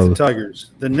going to take the Tigers.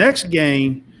 The next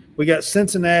game, we got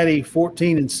Cincinnati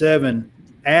 14-7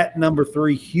 at number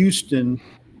 3 Houston,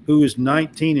 who is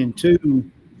 19-2.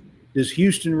 Does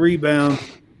Houston rebound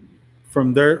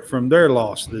from their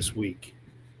loss this week?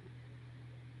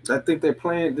 I think they're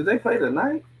playing. Did they play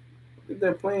tonight? I think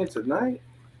they're playing tonight.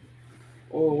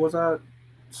 Or was I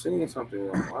seeing something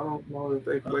wrong? I don't know if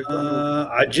they played.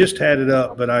 I just had it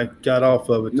up, but I got off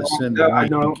of it to send it. I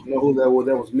don't know who that was.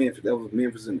 That was Memphis. That was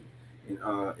Memphis and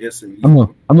SMU.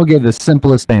 I'm gonna give the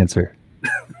simplest answer.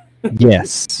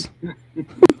 Yes.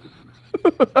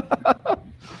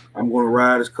 I'm gonna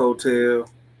ride his coattail.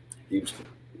 Houston.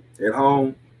 At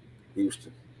home,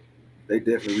 Houston. They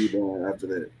definitely rebound after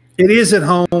that. It is at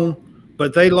home,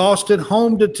 but they lost at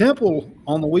home to Temple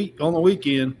on the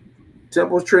weekend.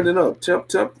 Temple's trending up.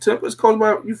 Temple's coached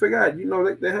by, you forgot. You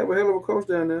know, they have a hell of a coach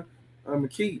down there.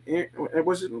 McKee.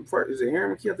 What's his first? Is it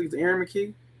Aaron McKee? I think it's Aaron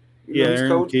McKee.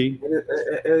 Aaron McKee.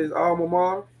 At his alma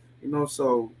mater.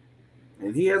 So,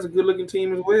 and he has a good looking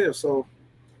team as well. So,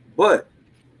 but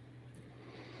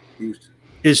Houston.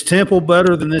 Is Temple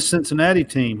better than this Cincinnati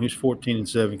team who's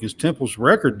 14-7? Because Temple's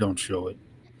record don't show it.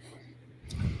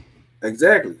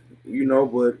 Exactly.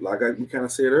 But like we kind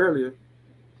of said earlier,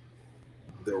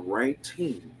 the ranked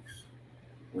teams,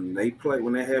 when they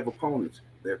have opponents,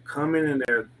 they're coming and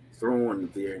they're throwing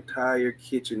their entire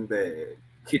kitchen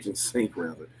sink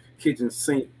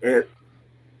at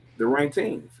the ranked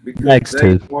teams because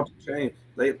they want to change.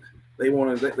 They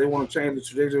want to change the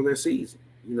trajectory of their season.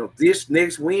 This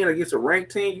next win against a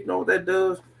ranked team, you know what that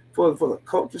does for the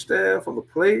coaching staff, for the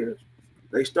players.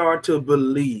 They start to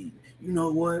believe. You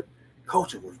know what?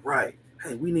 Coach was right.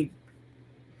 Hey, we need.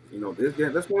 This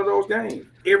game, that's one of those games.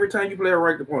 Every time you play a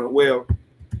ranked opponent, well,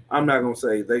 I'm not going to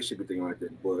say they should be thinking like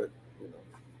that, but,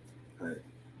 hey,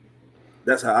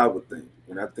 that's how I would think.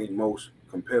 And I think most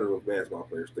competitive basketball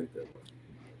players think that way.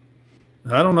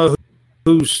 I don't know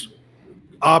who's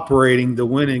operating the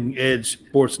Winning Edge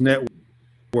Sports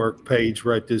Network page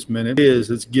right this minute.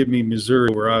 It's Give Me Missouri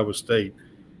over Iowa State.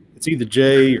 It's either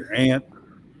Jay or Ant,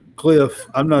 Cliff.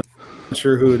 I'm not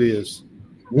sure who it is.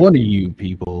 One of you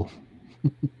people.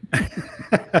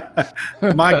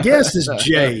 My guess is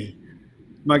Jay.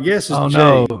 Jay.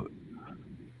 No.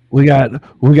 We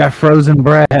got Frozen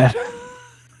Brad.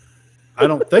 I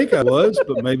don't think I was,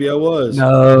 but maybe I was.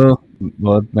 No.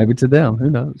 Well, maybe to them. Who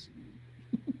knows?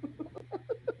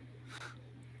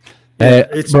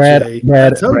 It's Brad. Jay.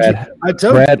 Brad. I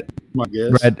told you. My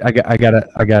guess. Brad,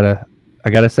 I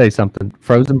gotta say something.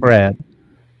 Frozen Brad,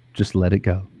 just let it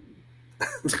go.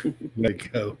 Let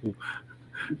it go.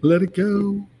 Let it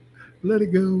go. Let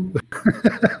it go.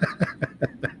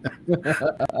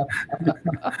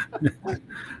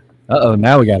 Uh-oh,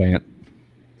 now we got Ant.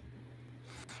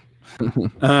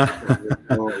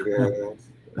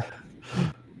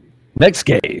 Next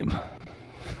game.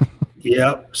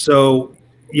 Yep. So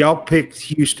y'all picked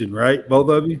Houston, right? Both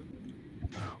of you?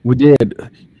 We did.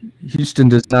 Houston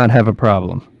does not have a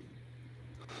problem.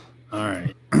 All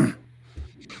right.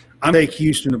 I take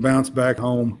Houston to bounce back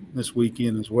home this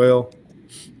weekend as well.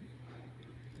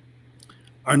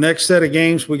 Our next set of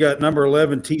games, we got number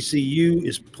 11 TCU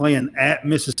is playing at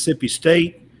Mississippi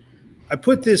State. I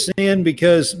put this in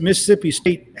because Mississippi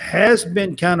State has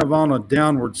been kind of on a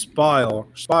downward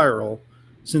spiral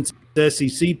since the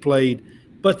SEC played,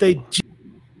 but they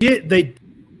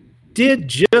did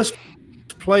just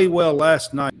play well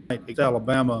last night against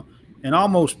Alabama and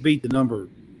almost beat the number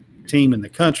team in the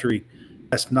country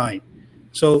last night.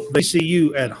 So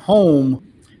TCU at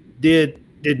home, did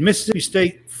Mississippi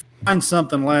State find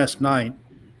something last night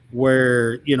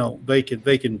where they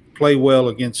can play well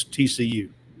against TCU?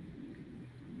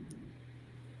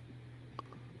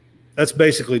 That's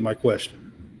basically my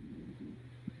question.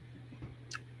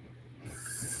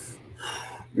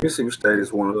 Mississippi State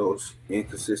is one of those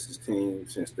inconsistent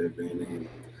teams since they've been in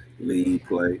league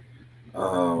play.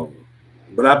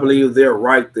 but I believe they're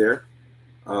right there,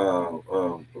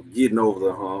 getting over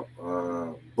the hump.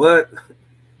 But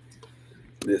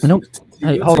listen, Nope.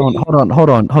 Hey, hold on.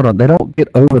 They don't get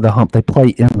over the hump. They play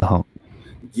in the hump.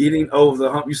 Getting over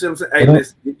the hump. You see what I'm saying? Hey,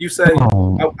 listen, if you say,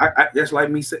 that's like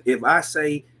me. If I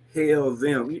say hell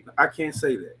them, I can't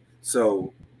say that.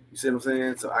 So you see what I'm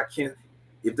saying? So I can't.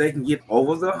 If they can get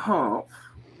over the hump,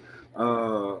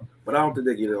 but I don't think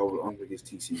they get it over the hump against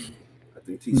TCU. I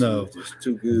think TCU is just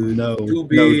too good, too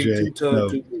big, Jay, too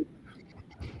tough, too good.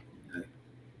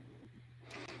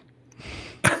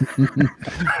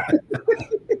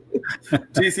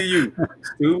 TCU.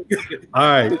 All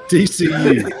right,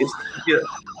 TCU.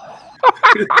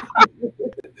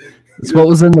 It's what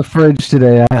was in the fridge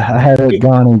today. I hadn't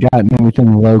gone and gotten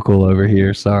anything local over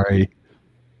here. Sorry.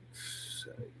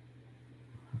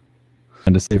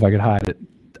 And to see if I could hide it.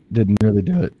 Didn't really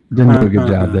do it. Didn't do a good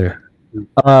job there.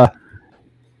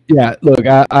 Yeah, look,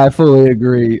 I fully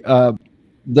agree.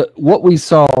 What we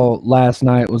saw last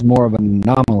night was more of an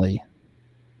anomaly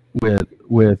with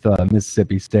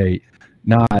Mississippi State.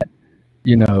 Not,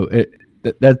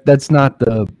 that's not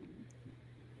the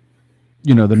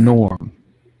the norm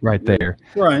right there.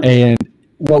 Right. And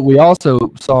what we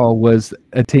also saw was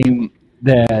a team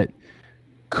that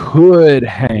could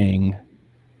hang,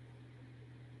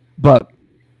 but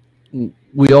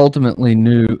we ultimately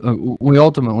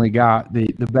got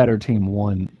the better team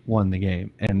won the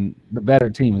game, and the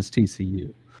better team is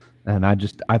TCU. And I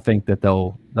think that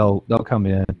they'll come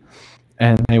in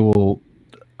and they will.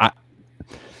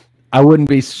 I wouldn't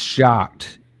be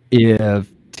shocked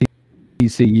if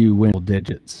TCU win double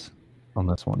digits on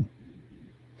this one.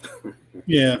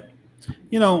 Yeah.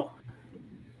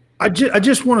 I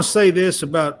just want to say this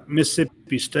about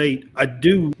Mississippi State. I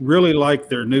do really like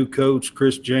their new coach,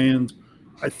 Chris Jans.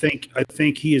 I think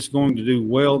he is going to do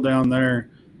well down there.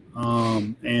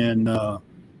 And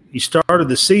he started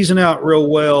the season out real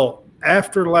well.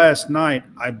 After last night,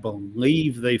 I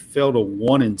believe they fell to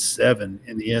 1-7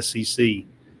 in the SEC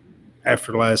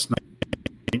after last night.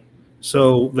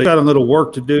 So they got a little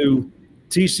work to do.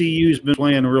 TCU's been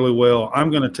playing really well.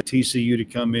 I'm going to take TCU to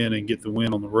come in and get the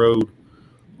win on the road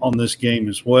on this game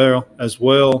as well.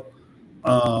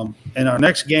 And our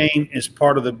next game is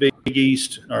part of the Big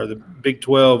East or the Big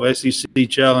 12 SEC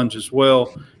Challenge as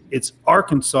well. It's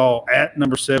Arkansas at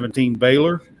number 17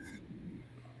 Baylor.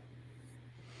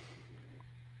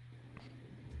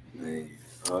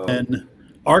 And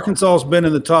Arkansas has been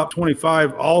in the top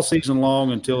 25 all season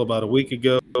long until about a week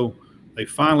ago. They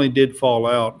finally did fall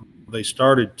out. They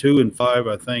started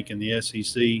 2-5, I think, in the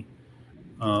SEC.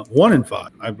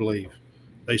 1-5, I believe.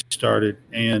 They started,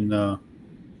 and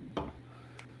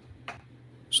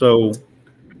so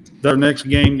their next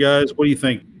game, guys. What do you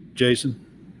think, Jason?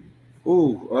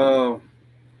 It's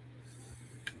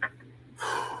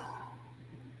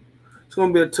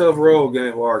gonna be a tough road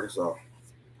game for Arkansas.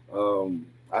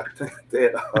 I think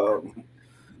that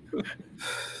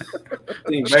I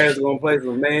think Baylor's gonna play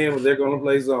some man, but they're gonna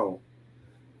play zone.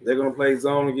 They're gonna play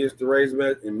zone against the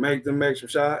Razorbacks and make them make some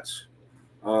shots.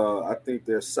 I think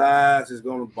their size is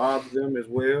going to bother them as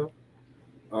well.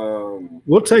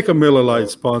 We'll take a Miller Lite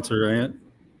sponsor, Ant.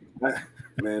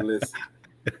 Man, listen.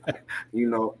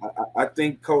 I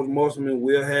think Coach Musselman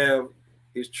will have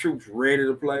his troops ready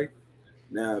to play.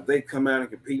 Now, if they come out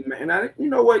and compete, man, and you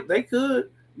know what? They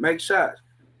could make shots.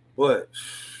 But,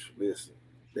 listen,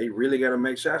 they really got to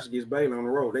make shots against Baylor on the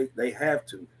road. They have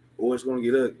to, or it's going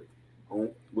to get ugly.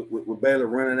 With Baylor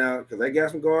running out, because they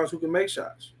got some guards who can make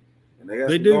shots. And they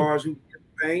got some guards who can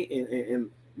paint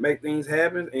and make things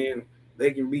happen, and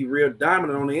they can be real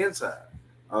dominant on the inside.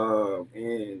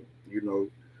 And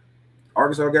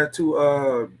Arkansas got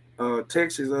two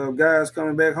Texas guys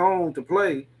coming back home to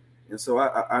play, and so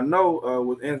I know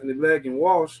with Anthony Black and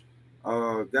Walsh,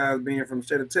 guys being from the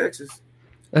state of Texas.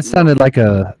 That sounded like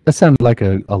a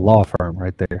law firm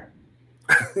right there.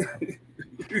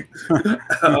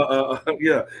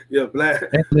 Yeah, Black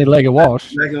Anthony Leg and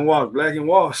Walsh. Black and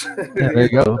Walsh. Yeah, there you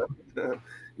go.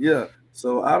 Yeah.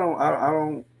 So I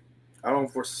don't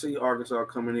foresee Arkansas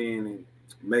coming in and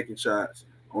making shots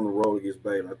on the road against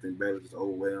Baylor. I think Baylor just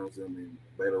overwhelms them and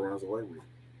Baylor runs away with it.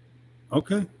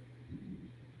 Okay.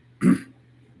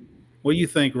 What do you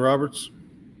think, Roberts?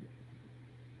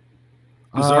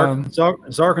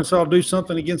 Does Arkansas do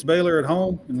something against Baylor at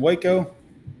home in Waco?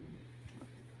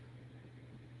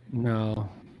 No,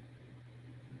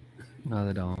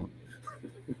 they don't.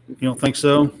 You don't think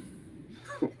so?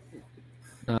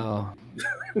 No.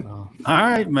 All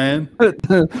right, man.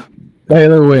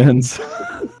 Baylor wins.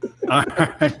 All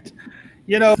right.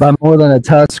 By more than a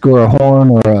tusk or a horn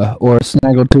or a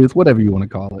snaggletooth, whatever you want to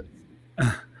call it.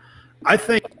 I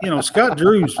think Scott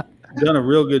Drew's done a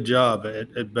real good job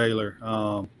at Baylor,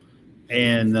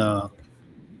 and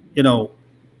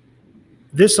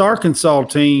this Arkansas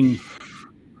team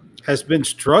has been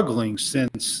struggling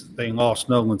since they lost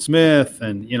Nolan Smith,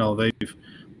 and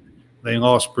they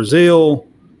lost Brazil,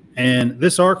 and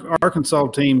this Arkansas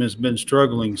team has been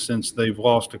struggling since they've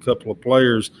lost a couple of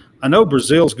players. I know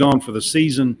Brazil's gone for the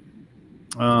season.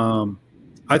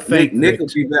 I think Nick will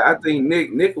be back. I think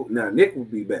Nick will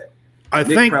be back. I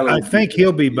think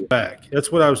he'll be back.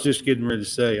 That's what I was just getting ready to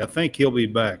say. I think he'll be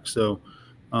back. So,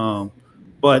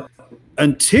 but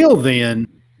until then,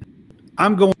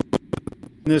 I'm going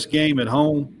this game at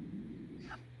home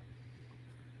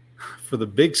for the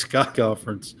Big Sky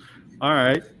Conference. All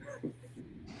right.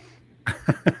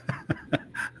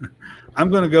 I'm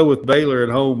going to go with Baylor at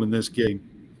home in this game.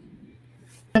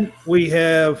 And we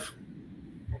have –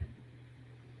 let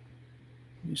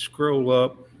me scroll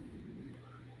up.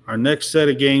 Our next set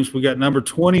of games, we got number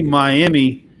 20,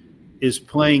 Miami is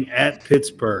playing at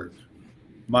Pittsburgh.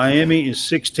 Miami is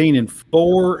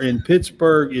 16-4, and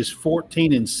Pittsburgh is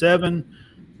 14-7.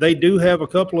 They do have a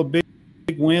couple of big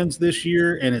wins this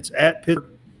year, and it's at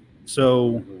Pittsburgh.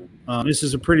 So this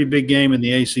is a pretty big game in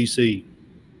the ACC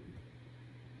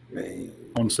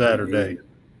on Saturday.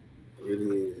 It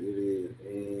is.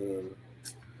 And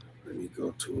let me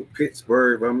go to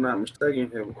Pittsburgh. If I'm not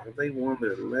mistaken, have they won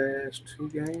their last two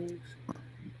games?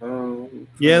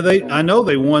 I know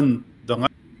they won the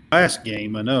last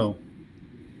game. I know.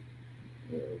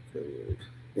 Okay.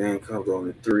 Game comes on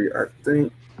at 3, I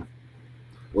think.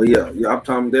 Well, yeah. I'm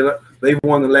talking. They've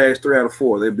won the last 3 out of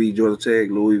 4. They beat Georgia Tech,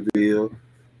 Louisville,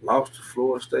 lost to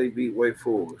Florida State, beat Wake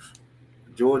Forest.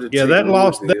 Georgia Tech. That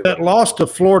loss to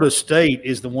Florida State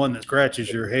is the one that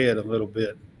scratches your head a little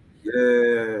bit.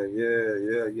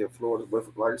 Yeah. Florida, but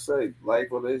like I say, like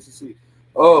for the ACC.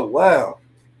 Oh wow.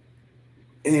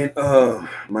 And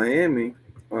Miami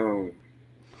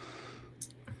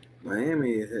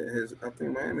has. I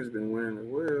think Miami's been winning as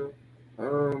well.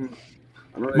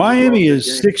 Miami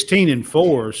is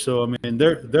 16-4, so I mean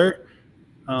they're they're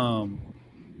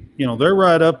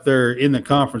right up there in the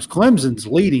conference. Clemson's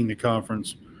leading the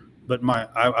conference, but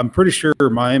I'm pretty sure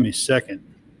Miami's second.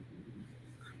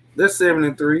 They're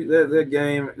 7-3. They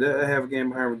have a game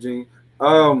behind Virginia.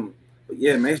 But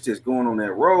yeah, man, it's just going on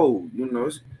that road. In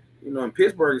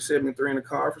Pittsburgh is 7-3 in the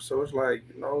conference, so it's like,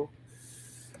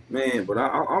 man. But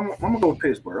I'm gonna go with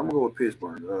Pittsburgh.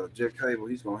 Jeff Cable,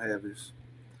 he's gonna have his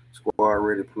squad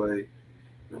ready to play.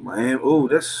 Miami, I'm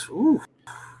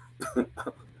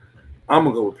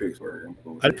gonna go with Pittsburgh.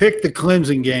 I picked the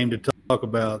Clemson game to talk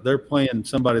about. They're playing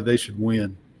somebody they should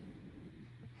win.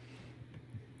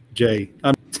 Jay.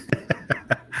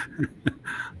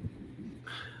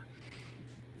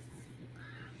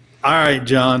 All right,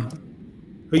 John.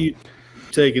 Who you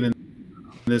taking in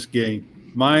this game?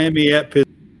 Miami at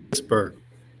Pittsburgh.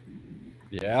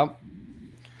 Yeah.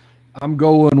 I'm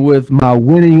going with my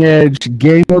winning edge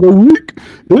game of the week.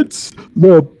 It's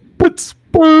the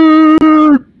Pittsburgh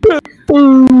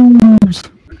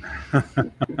Pitbulls.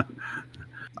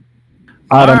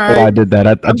 I don't know why I did that.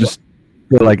 I just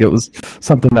feel like it was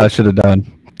something that I should have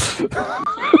done.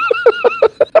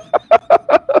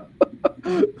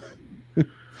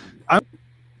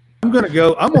 I'm gonna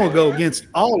go against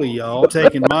all of y'all,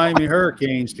 taking Miami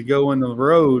Hurricanes to go on the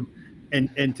road and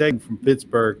take them from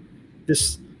Pittsburgh. The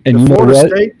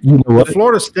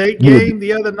Florida State game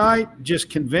the other night just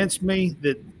convinced me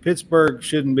that Pittsburgh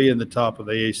shouldn't be in the top of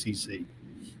the ACC.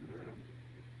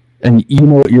 And you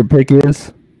know what your pick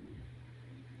is?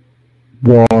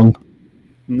 Wrong.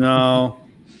 No.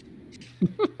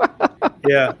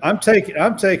 Yeah, I'm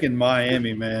taking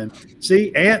Miami, man.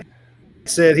 See, Ant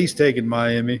said he's taking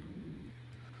Miami.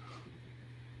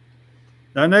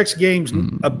 Our next game's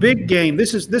a big game.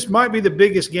 This might be the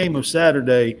biggest game of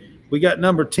Saturday. We got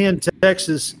number 10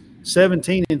 Texas,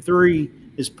 17-3,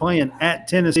 is playing at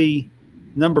Tennessee,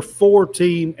 number 4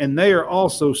 team, and they are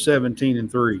also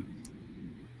 17-3.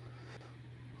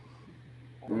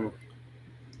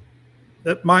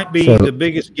 That might be the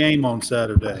biggest game on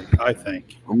Saturday, I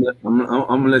think. I'm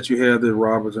gonna let you have this,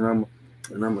 Roberts, and I'm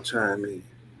gonna chime in.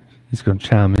 He's gonna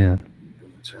chime in.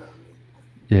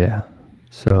 Yeah.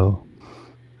 So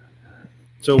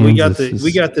we got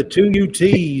the 2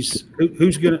 UTs.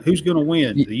 Who's gonna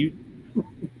win?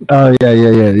 Oh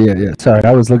yeah. Sorry,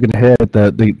 I was looking ahead at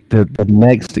the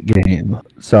next game.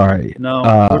 Sorry. No,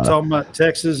 we're talking about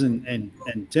Texas and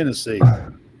Tennessee.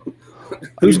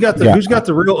 Who's got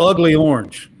the real ugly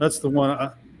orange? That's the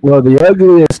one. Well, the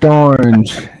ugliest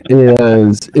orange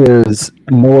is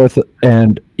north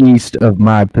and east of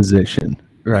my position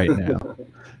right now.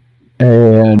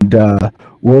 And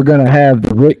we're going to have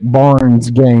the Rick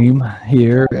Barnes game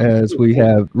here as we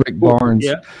have Rick Barnes,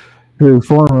 who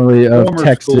formerly of Former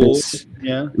Texas. school.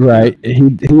 Yeah. Right. Yeah.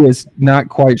 He is not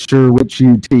quite sure which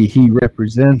UT he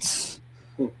represents.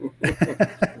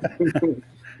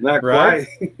 Not quite.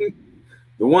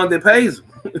 The one that pays him.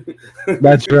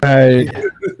 That's right.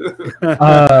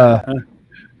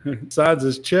 Signs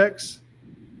his checks.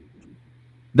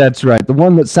 That's right. The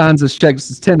one that signs his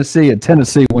checks is Tennessee, and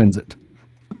Tennessee wins it.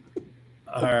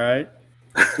 All right.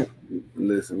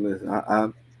 Listen.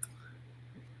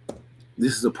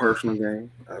 This is a personal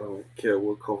game. I don't care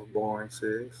what Coach Barnes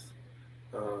says.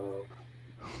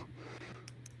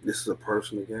 This is a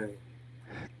personal game.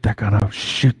 They're gonna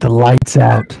shoot the lights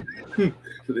out.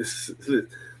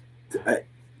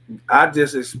 I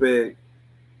just expect.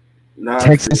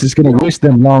 Texas is gonna wish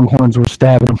them Longhorns were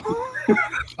stabbing them.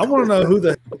 I want to know who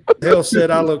the hell said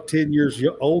I look 10 years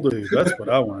older. That's what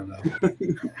I want to know.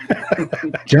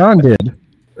 John did.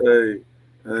 Hey,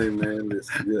 man,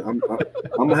 listen. Yeah, I'm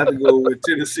gonna have to go with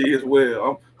Tennessee as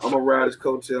well. I'm gonna ride his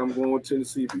coattail. I'm going with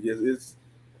Tennessee because it's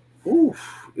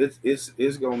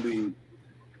gonna be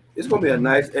a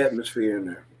nice atmosphere in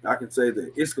there. I can say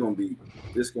that it's gonna be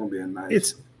a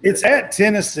nice. It's at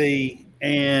Tennessee,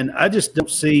 and I just don't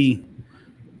see.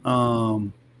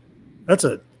 That's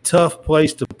a tough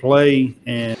place to play,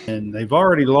 and they've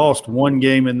already lost one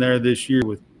game in there this year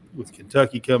with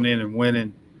Kentucky coming in and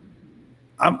winning.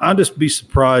 I'll just be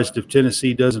surprised if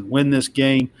Tennessee doesn't win this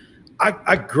game.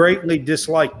 I greatly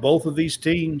dislike both of these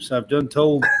teams. I've done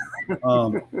told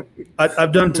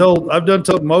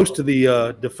most of the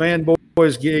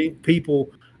fanboys game people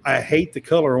I hate the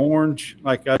color orange.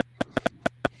 Like I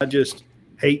just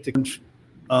hate the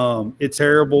it's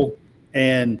terrible.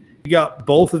 And you got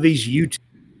both of these UT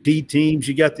teams.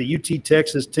 You got the UT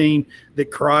Texas team that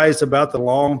cries about the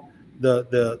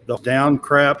down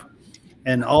crap,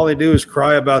 and all they do is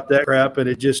cry about that crap. And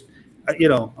it just,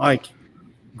 like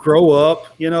grow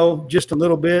up, just a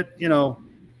little bit.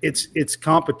 It's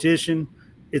competition.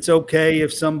 It's okay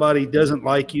if somebody doesn't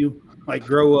like you. Like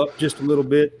grow up just a little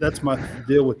bit. That's my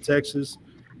deal with Texas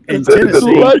and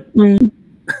Tennessee.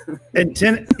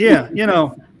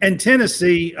 And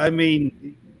Tennessee. I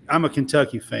mean, I'm a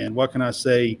Kentucky fan. What can I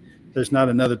say? There's not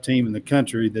another team in the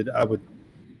country that I would,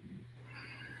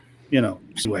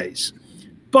 ways.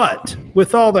 But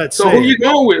with all that said, so who are you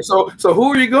going with? So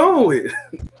who are you going with?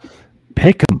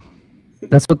 Pick 'em.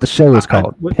 That's what the show is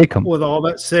called. Pick 'em. With all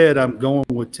that said, I'm going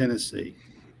with Tennessee.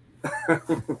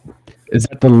 Is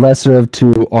that the lesser of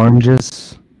two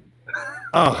oranges?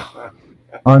 Oh,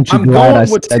 aren't you I'm glad going I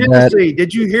with said Tennessee. that?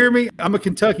 Did you hear me? I'm a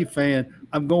Kentucky fan.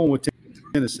 I'm going with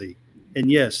Tennessee. And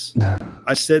yes,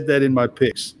 I said that in my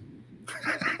picks.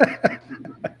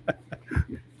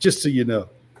 Just so you know.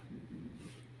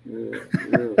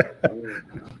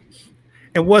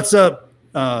 And what's up,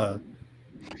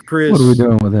 Chris? What are we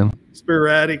doing with him?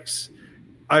 Spiratics.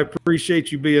 I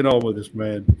appreciate you being on with us,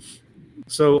 man.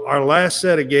 So our last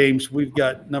set of games, we've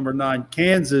got number 9.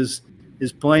 Kansas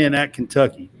is playing at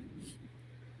Kentucky.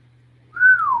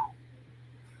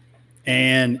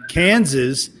 And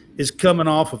Kansas is coming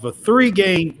off of a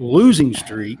 3-game losing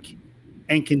streak.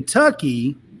 And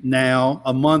Kentucky now,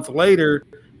 a month later,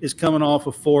 is coming off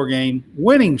a 4-game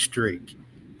winning streak.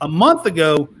 A month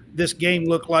ago, this game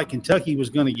looked like Kentucky was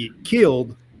going to get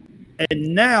killed.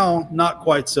 And now, not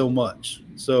quite so much.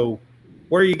 So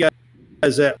where are you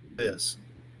guys at with this?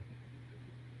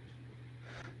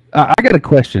 I got a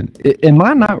question. Am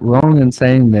I not wrong in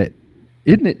saying that?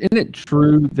 Isn't it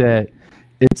true that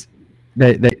it's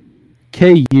that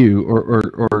KU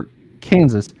or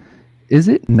Kansas? Is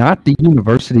it not the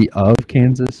University of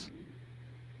Kansas?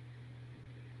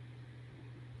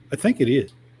 I think it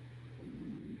is.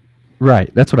 Right,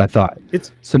 that's what I thought. I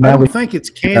don't think it's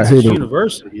Kansas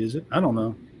University, is it? I don't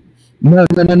know. No.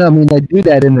 I mean, they do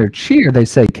that in their cheer. They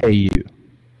say KU.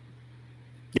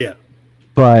 Yeah,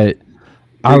 but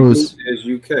I was as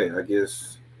UK, I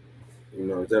guess.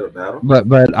 Is that a battle?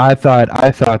 But I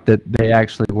thought that they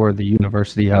actually were the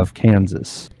University of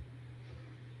Kansas.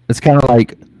 It's kind of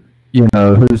like,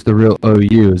 who's the real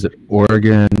OU? Is it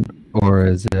Oregon or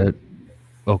is it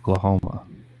Oklahoma?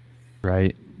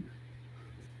 Right.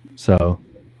 So,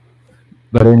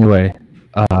 but anyway,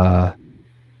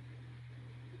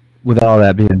 with all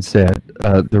that being said,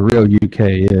 the real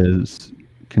UK is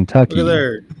Kentucky. Look at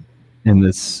there. In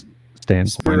this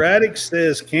standpoint. Sporadic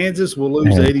says Kansas will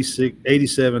lose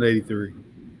 87-83.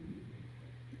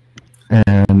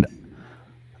 And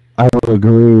I will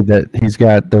agree that he's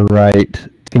got the right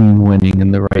team winning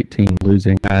and the right team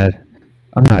losing.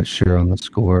 I'm not sure on the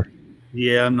score.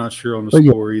 Yeah, I'm not sure on the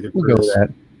score either, We'll go with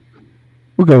that.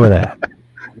 We'll go with that.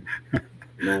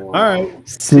 No. All right.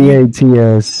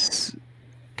 CATS.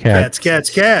 Cats.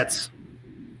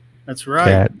 That's right.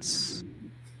 Cats.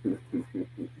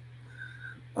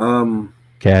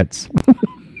 Cats.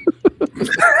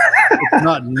 It's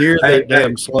not near that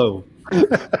damn slow. Hey,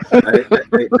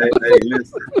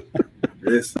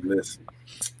 listen.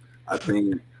 I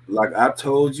think, like I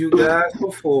told you guys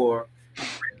before,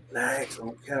 relax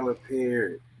on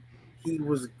Calipari. He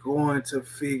was going to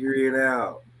figure it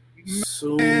out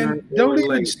sooner. And don't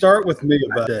even start with me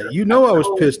about that. You know I was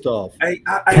pissed off.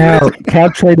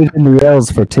 Cal traded in the L's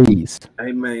for T's.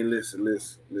 Hey man, listen.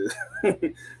 Listen.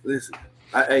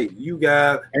 You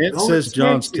guys. And it says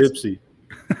John's tipsy.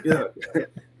 Yeah.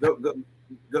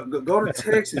 Go to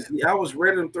Texas. I was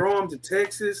ready to throw him to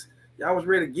Texas. I was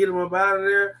ready to get him up out of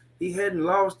there. He hadn't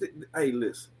lost it. Hey,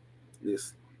 listen.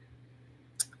 This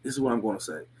is what I'm going to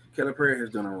say. Calipari has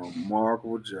done a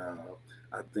remarkable job.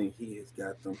 I think he has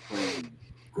got them playing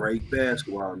great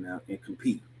basketball now and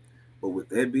compete. But with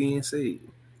that being said,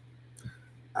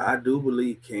 I do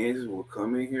believe Kansas will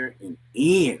come in here and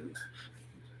end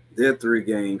their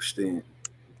 3-game stint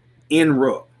in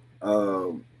Rupp.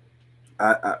 I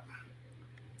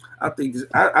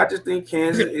just think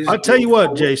Kansas is. I'll tell you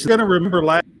what, Jason. I'm going to remember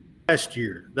last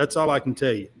year. That's all I can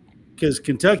tell you. Because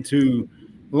Kentucky to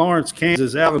Lawrence,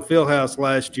 Kansas, Allen Fieldhouse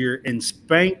last year and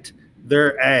spanked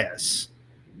their ass.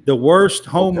 The worst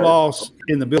home loss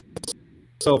in the Bill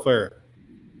Self era.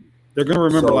 They're going to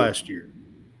remember last year.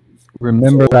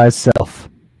 Remember thyself.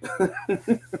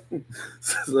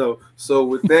 So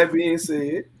with that being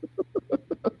said,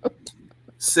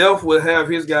 Self will have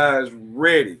his guys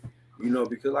ready.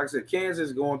 Because like I said, Kansas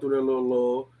is going through their little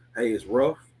lull. Hey, it's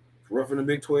rough. It's rough in the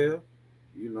Big 12. Hey,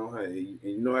 and you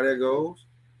know how that goes.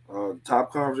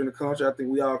 Top conference in the country. I think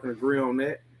we all can agree on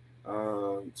that.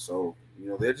 So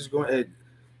they're just going. Hey,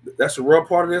 that's a rough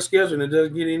part of their schedule, and it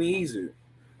doesn't get any easier.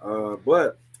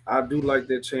 But I do like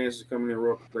their chances coming in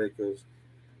rough to play because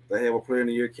they have a Player of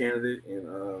the Year candidate,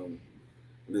 and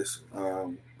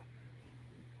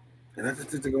and I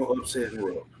think they're going to upset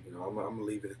Rupp. I'm going to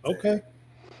leave it at that. Okay.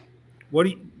 What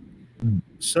do you?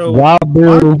 So Wild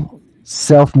Bill,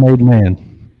 self-made man.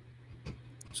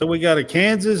 So we got a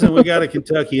Kansas and we got a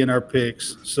Kentucky in our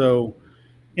picks. So,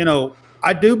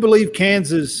 I do believe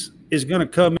Kansas is going to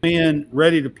come in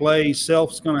ready to play.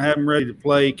 Self's going to have them ready to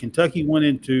play. Kentucky went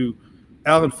into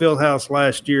Allen Fieldhouse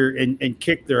last year and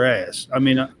kicked their ass. I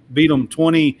mean, beat them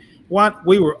 20.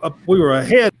 We were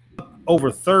ahead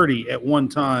over 30 at one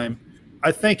time.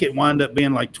 I think it wound up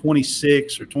being like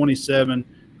 26 or 27.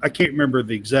 I can't remember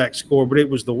the exact score, but it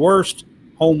was the worst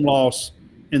home loss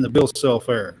in the Bill Self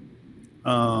era.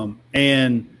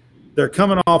 And they're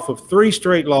coming off of 3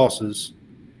 straight losses.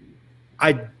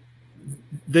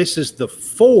 This is the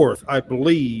 4th, I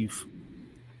believe,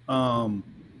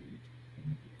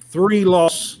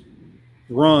 3-loss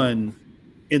run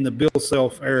in the Bill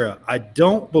Self era. I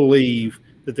don't believe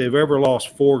that they've ever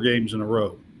lost 4 games in a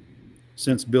row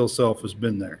since Bill Self has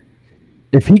been there.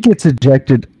 If he gets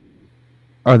ejected,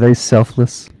 are they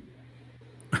selfless?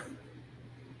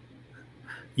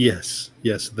 Yes,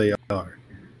 they are.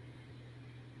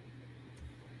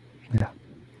 Yeah.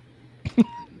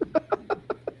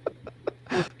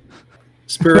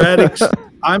 Sporadics.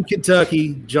 I'm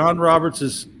Kentucky. John Roberts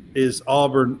is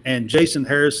Auburn, and Jason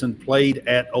Harrison played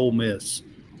at Ole Miss.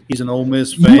 He's an Ole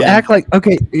Miss fan. You act like I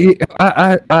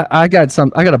got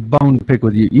a bone to pick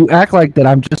with you. You act like that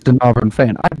I'm just an Auburn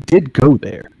fan. I did go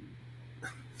there.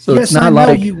 So yes, it's not I know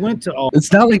like you went to Auburn.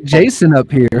 It's not like Jason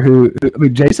up here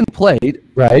Jason played,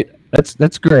 right?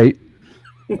 That's great.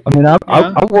 I mean, I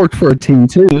worked for a team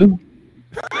too.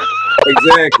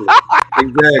 Exactly.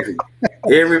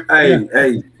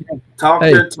 Hey, talk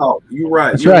your talk. You're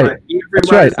right. That's right.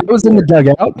 That's right. I was in the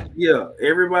dugout. Yeah,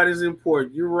 everybody's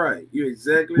important. You're right. You're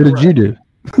exactly right. What did you do?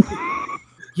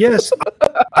 Yes,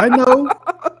 I know.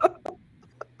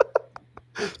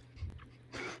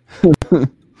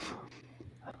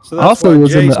 So I was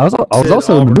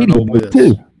also in the media booth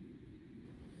too.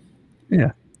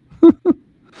 Yeah.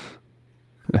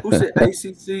 Who said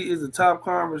ACC is the top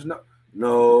conference?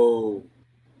 No,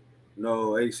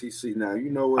 ACC. Now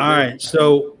you know what. All right,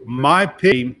 so my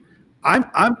pick.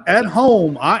 I'm at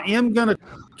home. I am gonna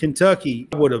Kentucky.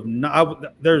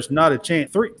 There's not a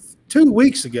chance. 2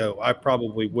 weeks ago, I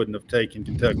probably wouldn't have taken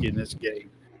Kentucky in this game.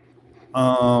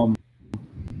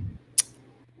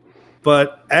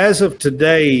 But as of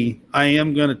today, I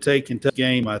am going to take Kentucky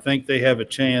game. I think they have a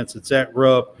chance. It's at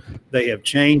Rupp. They have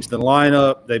changed the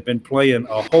lineup. They've been playing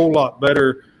a whole lot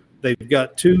better. They've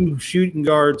got 2 shooting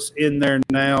guards in there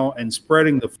now and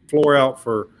spreading the floor out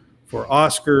for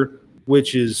Oscar.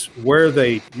 which is where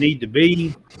they need to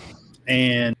be.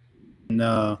 And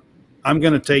I'm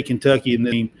going to take Kentucky in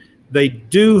the game. They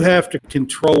do have to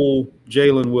control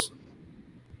Jalen Wilson.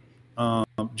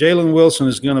 Jalen Wilson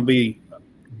is going to be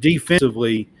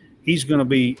defensively, he's going to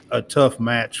be a tough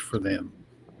match for them.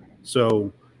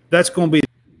 So that's going to be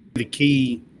the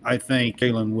key, I think,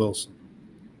 Jalen Wilson.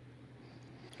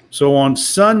 So on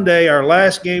Sunday, our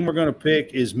last game we're going to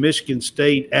pick is Michigan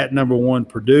State at number 1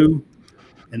 Purdue,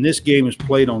 and this game is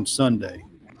played on Sunday.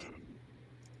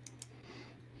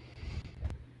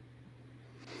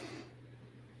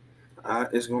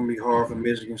 It's going to be hard for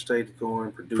Michigan State to go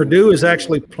in. Purdue is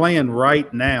actually playing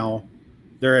right now.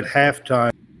 They're at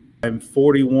halftime,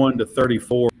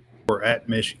 41-34 at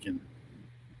Michigan.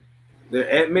 They're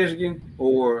at Michigan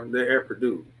or they're at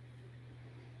Purdue?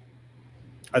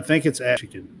 I think it's at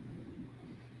Michigan.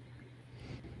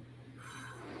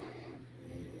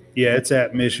 Yeah, it's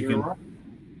at Michigan. Right.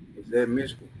 It's at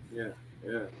Michigan.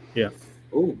 Yeah.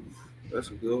 Oh, that's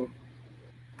a good one.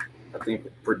 I think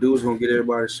Purdue's going to get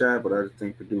everybody a shot, but I just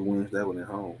think Purdue wins that one at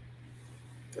home.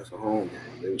 That's a home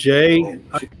game. Jay,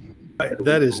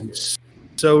 that is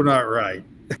so not right.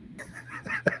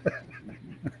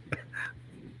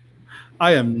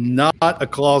 I am not a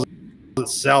closet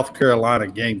South Carolina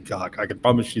Gamecock. I can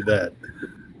promise you that.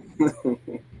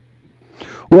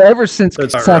 Well, ever since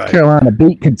South Carolina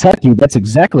beat Kentucky, that's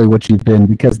exactly what you've been,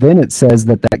 because then it says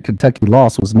that Kentucky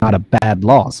loss was not a bad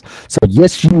loss. So,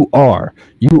 yes, you are.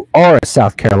 You are a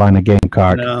South Carolina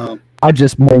Gamecock. No. I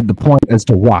just made the point as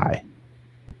to why.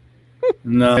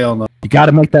 No, hell no. You got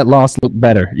to make that loss look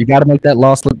better. They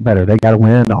got to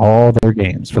win all their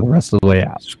games for the rest of the way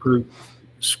out. Screw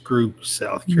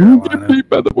South Carolina. You're beat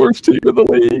by the worst team in the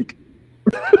league.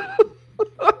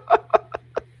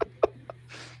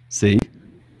 See?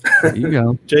 There you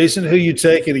go. Jason, who you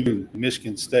taking?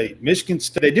 Michigan State. Michigan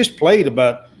State, they just played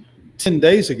about 10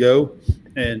 days ago,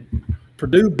 and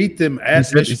Purdue beat them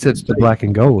at Michigan State. State. The black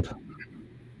and gold.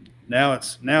 Now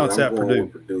it's at Purdue.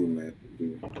 Purdue, man.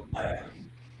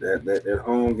 That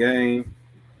home game,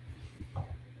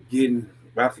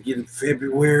 about to get in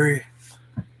February.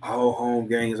 All home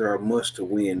games are a must to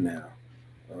win now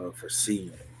for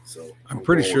seeding. So I'm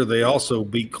pretty sure they also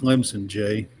beat Clemson,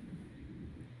 Jay.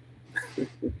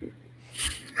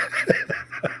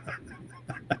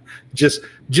 just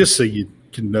so you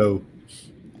can know,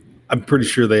 I'm pretty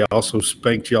sure they also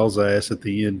spanked y'all's ass at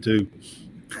the end too.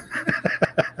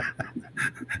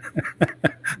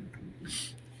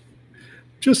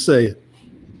 Just say it.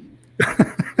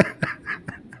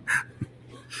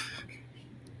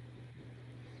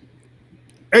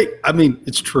 Hey, I mean,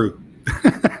 it's true.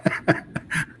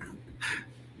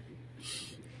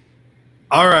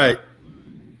 All right.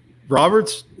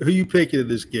 Roberts, who you picking in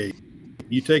this game?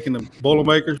 You taking the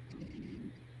Boilermakers?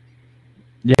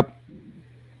 Yep.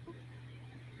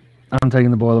 I'm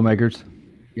taking the Boilermakers.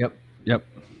 Yep.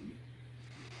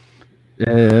 Yeah,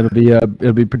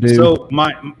 it'll be Purdue. So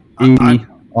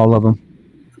all of them.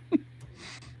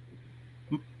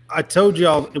 I told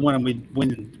y'all when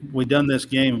we done this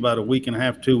game about a week and a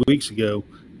half, 2 weeks ago,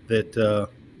 that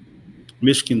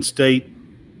Michigan State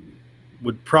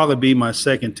would probably be my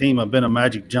second team. I've been a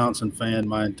Magic Johnson fan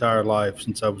my entire life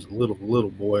since I was a little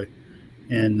boy,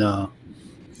 and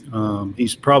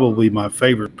he's probably my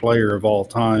favorite player of all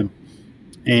time.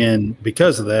 And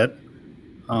because of that,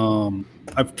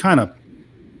 I've kind of,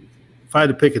 if I had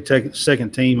to pick a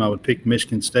second team, I would pick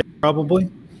Michigan State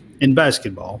probably in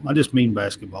basketball. I just mean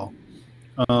basketball.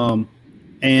 But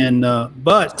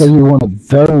so you're one of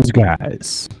those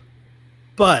guys.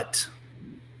 But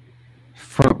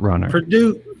front runner.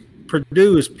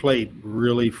 Purdue has played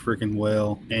really freaking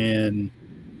well, and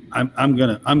I'm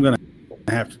gonna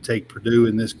have to take Purdue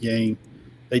in this game.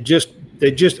 They just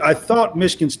I thought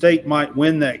Michigan State might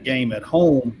win that game at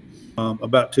home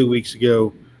about 2 weeks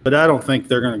ago, but I don't think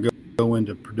they're going to go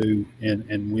into Purdue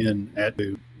and win at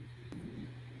Purdue.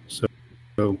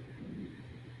 So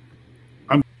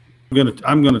I'm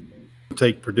gonna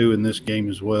take Purdue in this game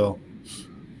as well.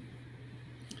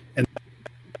 And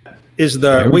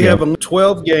we have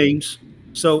 12 games.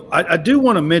 So I do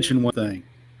want to mention one thing.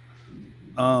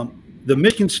 The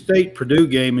Michigan State Purdue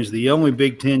game is the only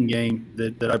Big Ten game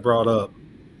that I brought up.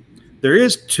 There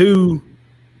is 2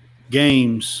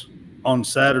 games on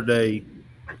Saturday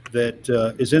that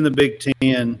is in the Big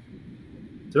Ten.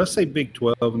 Did I say Big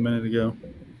 12 a minute ago?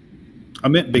 I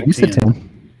meant Big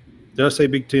 10. Did I say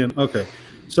Big 10? Okay.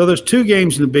 So there's 2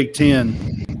 games in the Big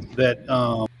Ten that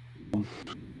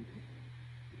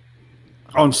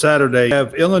on Saturday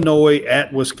have Illinois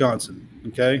at Wisconsin.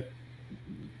 Okay.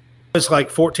 It's like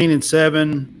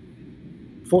 14-7,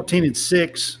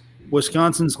 14-6,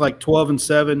 Wisconsin's like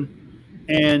 12-7.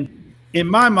 And in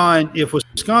my mind, if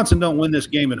Wisconsin don't win this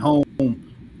game at home,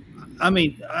 I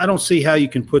mean, I don't see how you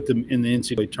can put them in the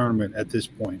NCAA tournament at this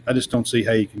point. I just don't see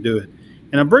how you can do it.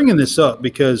 And I'm bringing this up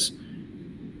because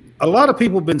a lot of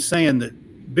people have been saying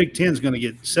that Big Ten is going to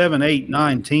get 7, 8,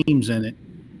 9 teams in it.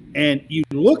 And you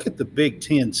look at the Big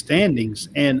Ten standings,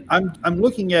 and I'm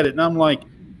looking at it, and I'm like,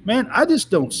 man, I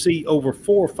just don't see over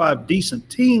 4 or 5 decent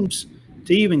teams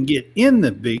to even get in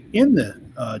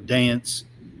the dance.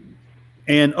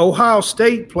 And Ohio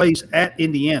State plays at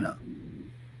Indiana.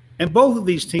 And both of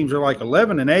these teams are like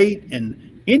 11-8,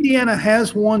 and Indiana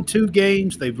has won 2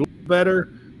 games. They've looked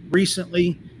better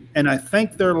recently, and I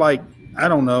think they're like, I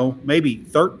don't know, maybe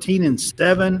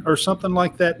 13-7 or something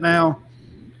like that now.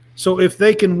 So if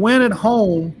they can win at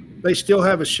home, they still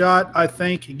have a shot, I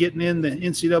think, getting in the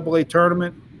NCAA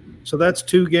tournament. So that's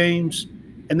 2 games.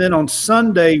 And then on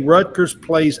Sunday, Rutgers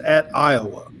plays at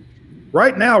Iowa.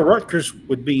 Right now, Rutgers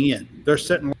would be in. They're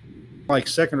sitting like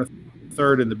 2nd or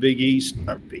 3rd in the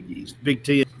Big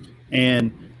Ten,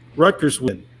 and Rutgers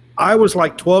win. Iowa's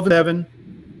like 12-7,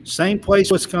 same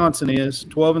place Wisconsin is,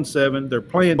 12-7. They're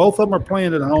playing. Both of them are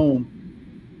playing at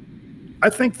home. I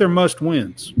think they're must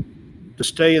wins to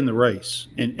stay in the race,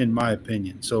 in my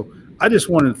opinion. So I just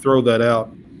wanted to throw that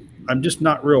out. I'm just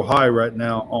not real high right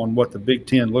now on what the Big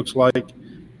Ten looks like,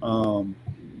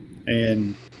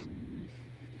 and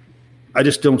I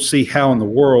just don't see how in the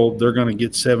world they're going to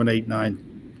get 7, 8,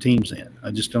 9 teams in.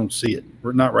 I just don't see it.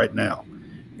 We're not right now.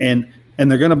 And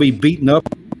they're going to be beating up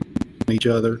on each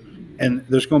other, and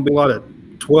there's going to be a lot of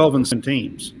 12-7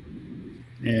 teams.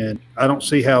 And I don't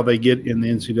see how they get in the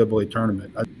NCAA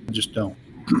tournament. I just don't.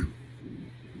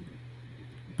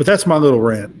 But that's my little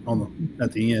rant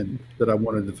at the end that I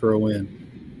wanted to throw in.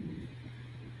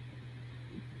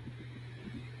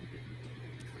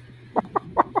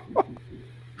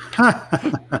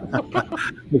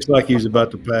 Looks like he's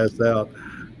about to pass out.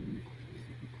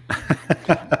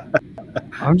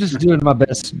 I'm just doing my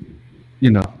best,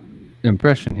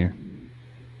 impression here.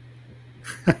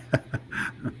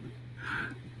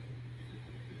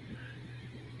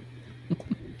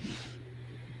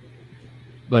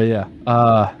 But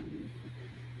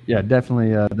yeah,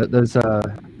 definitely.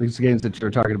 Those games that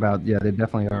you're talking about, yeah, they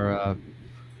definitely are,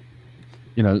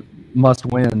 must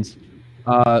wins.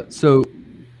 So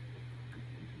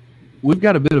we've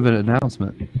got a bit of an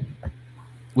announcement.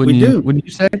 We do. Wouldn't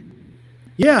you say?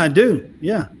 Yeah, I do.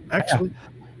 Yeah, actually.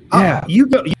 Yeah. You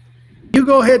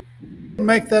go ahead and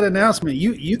make that announcement.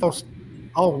 You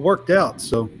all worked out.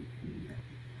 So.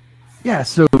 Yeah.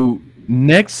 So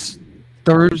next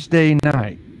Thursday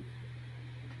night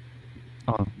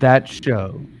on that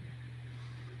show,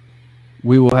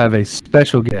 we will have a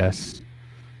special guest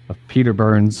of Peter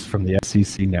Burns from the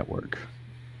SEC Network.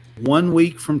 1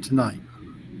 week from tonight.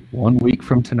 1 week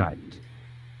from tonight.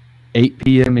 8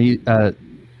 p.m.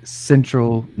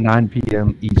 Central, 9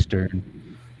 p.m.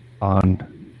 Eastern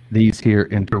on these here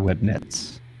interweb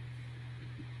nets.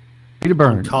 Peter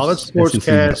Burns. College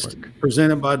SportsCast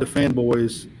presented by the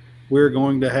Fanboys. We're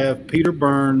going to have Peter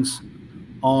Burns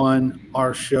on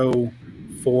our show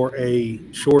for a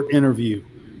short interview.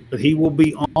 But he will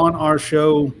be on our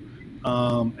show,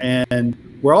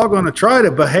 and we're all going to try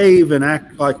to behave and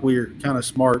act like we're kind of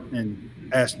smart and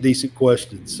ask decent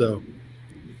questions. So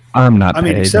I'm not. I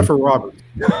mean, except for Roberts.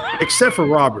 Except for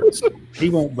Roberts, he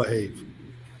won't behave.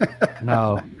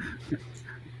 No.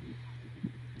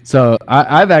 So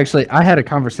I had a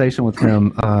conversation with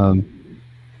him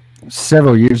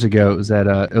several years ago. It was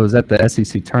at the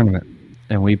SEC tournament,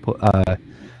 and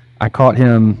I caught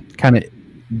him kind of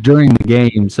during the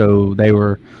game. So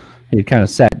he kind of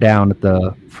sat down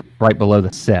right below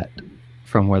the set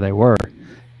from where they were,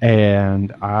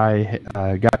 and I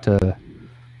got to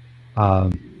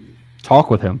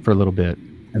talk with him for a little bit,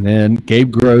 and then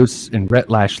Gabe Gross and Rhett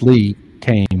Lashley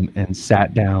came and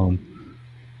sat down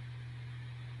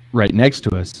right next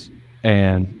to us,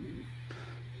 and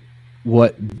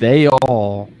what they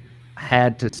all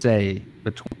had to say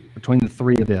between the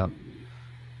 3 of them,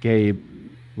 Gabe,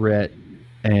 Rhett,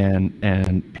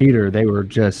 and Peter, they were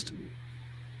just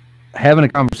having a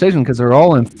conversation because they're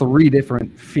all in 3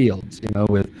 different fields,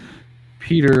 with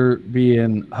Peter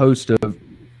being host of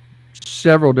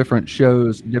several different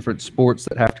shows, different sports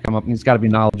that have to come up, and he's got to be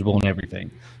knowledgeable in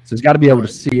everything. So he's got to be able to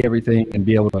see everything and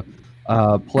be able to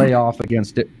play off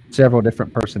against several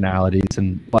different personalities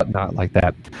and whatnot like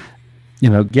that.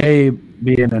 Gabe,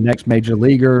 being an ex-major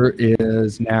leaguer,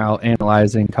 is now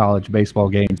analyzing college baseball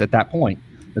games at that point.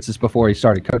 This is before he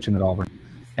started coaching at Auburn.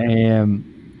 And,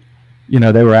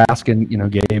 they were asking,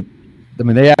 Gabe,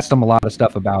 they asked him a lot of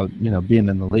stuff about, being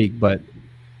in the league, but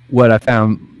what I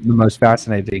found the most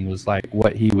fascinating was like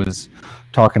what he was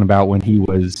talking about when he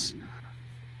was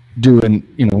doing,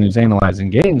 when he was analyzing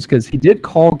games, because he did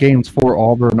call games for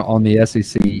Auburn on the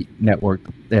SEC network,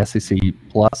 the SEC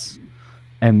Plus,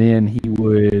 and then he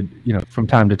would, from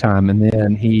time to time, and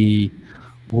then he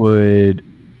would,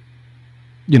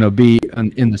 be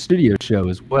in the studio show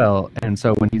as well. And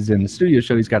so when he's in the studio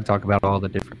show, he's got to talk about all the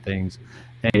different things.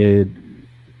 And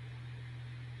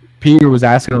Peter was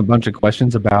asking him a bunch of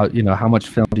questions about, how much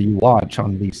film do you watch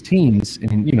on these teams?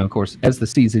 And, of course, as the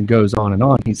season goes on and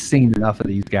on, he's seen enough of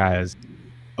these guys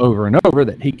over and over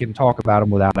that he can talk about them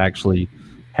without actually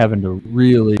having to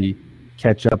really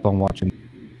catch up on watching.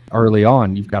 Early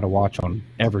on, you've got to watch on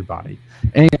everybody.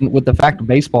 And with the fact of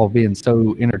baseball being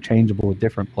so interchangeable with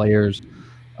different players,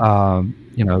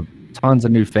 tons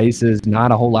of new faces,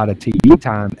 not a whole lot of TV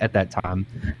time at that time.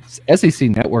 SEC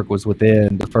Network was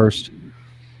within the first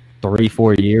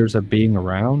 3-4 years of being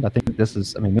around. I think it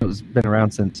was been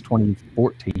around since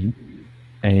 2014,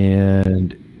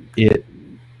 and it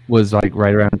was like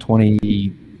right around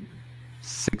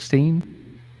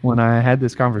 2016 when I had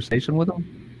this conversation with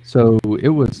him. So it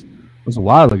was a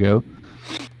while ago.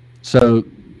 So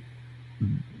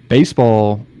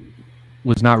baseball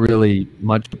was not really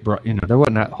much, there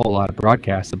wasn't a whole lot of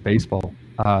broadcasts of baseball.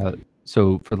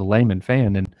 So for the layman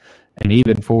fan and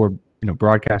even for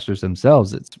broadcasters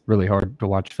themselves, it's really hard to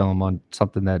watch film on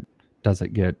something that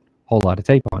doesn't get a whole lot of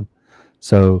tape on.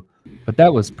 So, but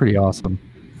that was pretty awesome,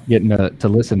 getting to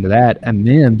listen to that. And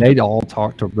then they'd all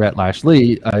talk to Brett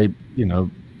Lashley,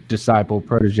 disciple,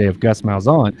 protege of Gus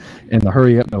Malzahn, in the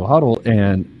Hurry Up No Huddle,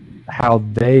 and how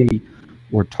they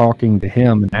were talking to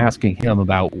him and asking him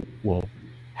about, well,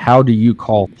 how do you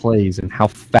call plays and how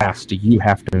fast do you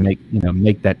have to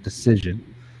make that decision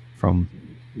from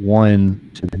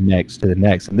one to the next.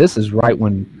 And this is right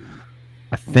when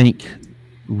I think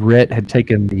Rhett had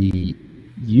taken the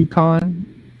UConn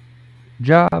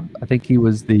job. I think he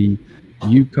was the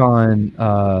UConn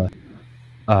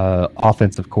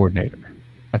offensive coordinator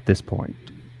at this point.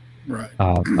 Right.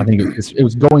 I think it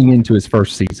was going into his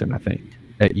first season, I think,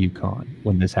 at UConn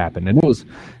when this happened. And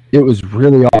it was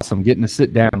really awesome getting to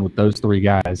sit down with those three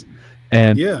guys.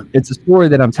 And it's a story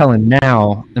that I'm telling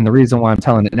now, and the reason why I'm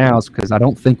telling it now is because I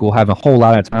don't think we'll have a whole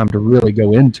lot of time to really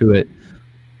go into it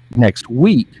next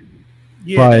week.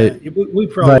 Yeah, but we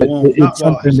probably won't. It's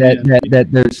something that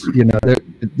there's,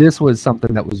 this was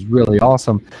something that was really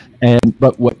awesome.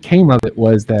 But what came of it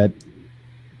was that,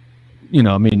 you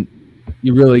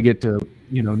really get to,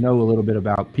 know a little bit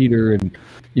about Peter and,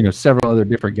 several other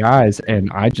different guys.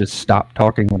 And I just stopped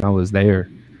talking when I was there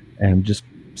and just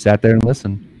sat there and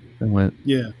listened and went,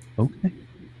 okay.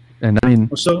 And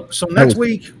so next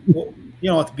week, at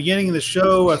the beginning of the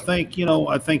show, I think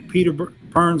Peter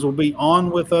Burns will be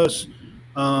on with us.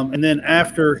 And then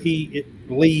after he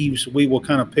leaves, we will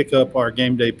kind of pick up our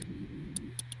game day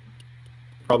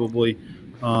probably.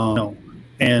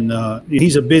 And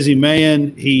he's a busy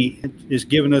man. He is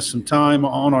giving us some time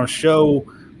on our show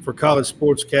for College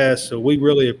Sportscast, so we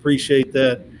really appreciate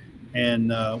that. And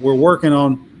we're working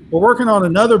on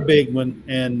another big one,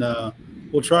 and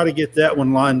we'll try to get that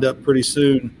one lined up pretty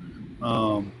soon.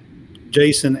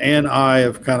 Jason and I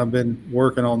have kind of been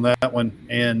working on that one,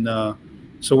 and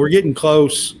so we're getting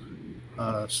close.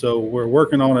 So we're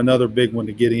working on another big one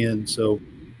to get in. So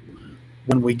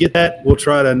when we get that, we'll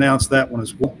try to announce that one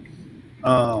as well.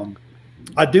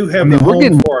 I do have the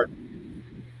home part.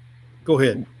 Go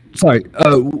ahead. Sorry,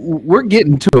 we're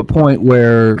getting to a point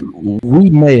where we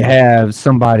may have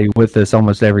somebody with us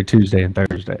almost every Tuesday and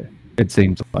Thursday. It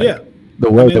seems like the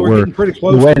way that we're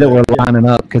lining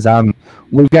up, because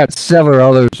we've got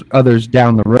several others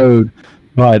down the road.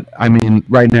 But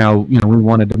right now, we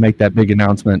wanted to make that big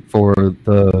announcement for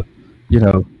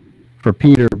for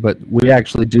Peter, but we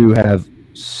actually do have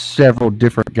several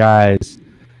different guys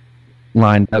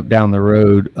lined up down the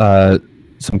road.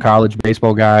 Some college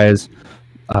baseball guys,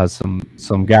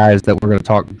 some guys that we're going to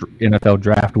talk NFL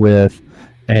draft with,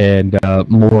 and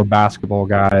more basketball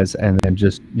guys, and then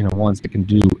just ones that can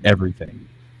do everything,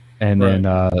 and then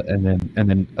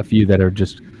a few that are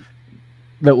just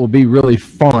that will be really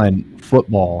fun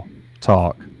football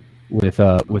talk with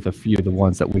a few of the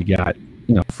ones that we got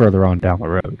further on down the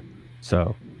road.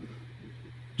 So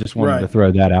just wanted to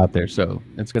throw that out there. So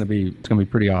it's gonna be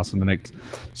pretty awesome the next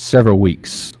several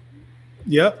weeks.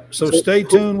 Yep. So stay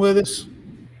tuned with us.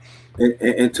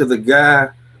 And to the guy,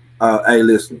 hey,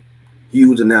 listen,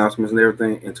 huge announcements and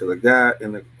everything. And to the guy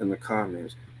in the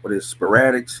comments, what is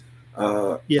Sporadics?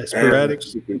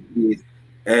 Sporadics.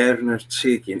 Avner's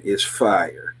chicken is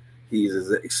fire. He's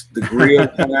the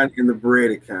grilled kind and the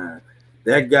breaded kind.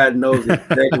 That guy knows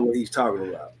exactly what he's talking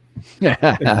about.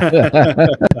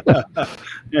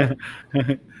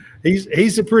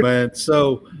 He's a pretty man.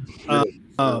 So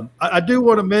I do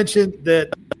want to mention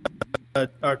that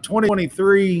our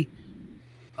 2023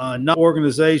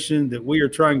 organization that we are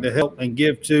trying to help and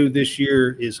give to this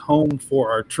year is Home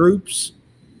for Our Troops.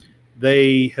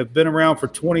 They have been around for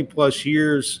 20 plus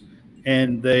years,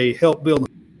 and they help build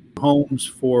homes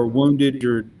for wounded,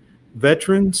 injured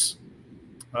veterans.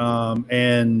 You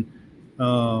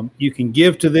can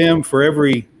give to them. For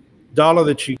every dollar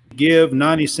that you give,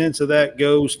 90 cents of that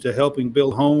goes to helping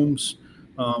build homes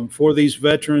for these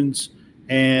veterans.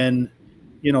 And,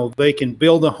 they can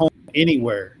build a home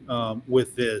anywhere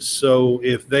with this. So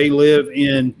if they live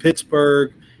in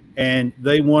Pittsburgh and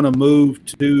they want to move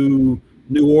to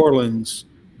New Orleans,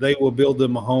 they will build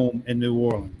them a home in New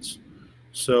Orleans.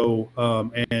 So,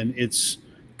 and it's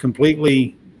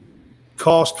completely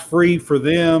cost-free for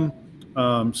them.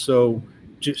 So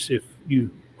just if you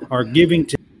are giving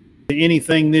to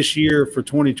anything this year for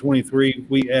 2023,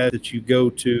 we ask that you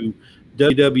go to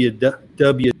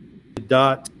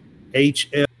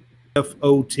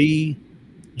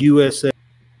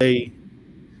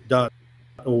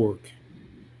www.hfotusa.org.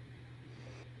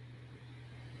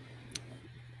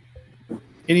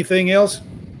 Anything else?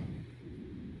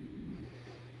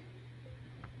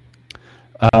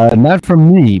 Not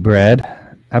from me, Brad.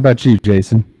 How about you,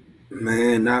 Jason?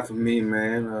 Man, not for me,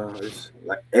 man. It's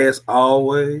like, as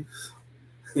always,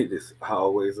 it is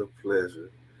always a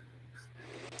pleasure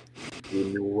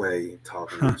getting away and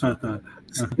talking with you.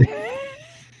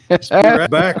 Right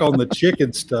back on the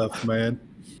chicken stuff, man.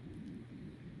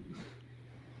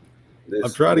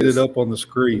 I'm trying to get it up on the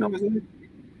screen.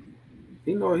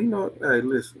 He know. Hey,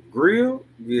 listen, grill,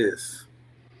 yes,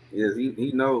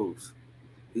 he knows.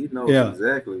 He knows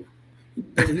exactly.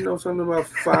 He knows something about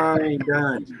fine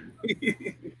dining.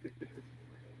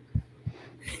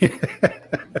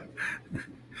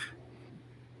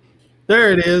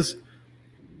 There it is.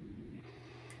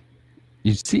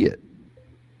 You see it.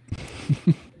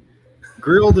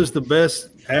 Grilled is the best.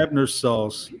 Abner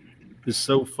sauce is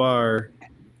so fire.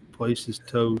 Place is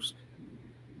toast.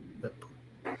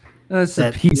 That's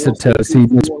a piece of toast. He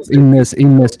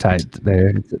mistyped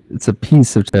there. It's a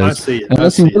piece of toast. I see it.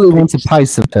 Unless he really wants a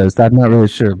piece of toast. I'm not really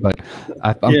sure, but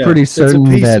I'm pretty certain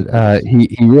that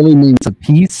he really means a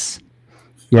piece.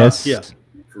 Yes. Yeah,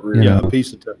 a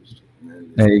piece of toast.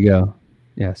 There you go.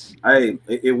 Yes. Hey,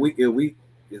 if we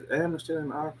is Abner still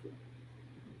in Oxford?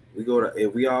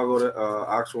 If we all go to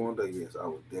Oxford one day, yes, I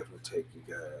would definitely take you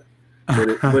guys.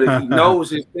 But if he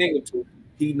knows his thing,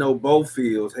 he know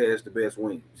Bowfields has the best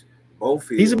wings.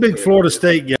 He's a big Florida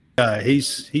State guy.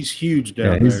 He's huge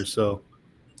down there. So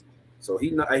he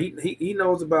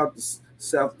knows about the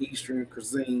southeastern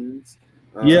cuisines.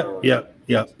 Yeah.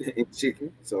 And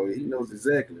chicken. So he knows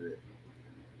exactly that.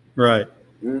 Right.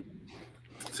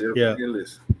 Mm-hmm. Yeah.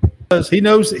 Listen. He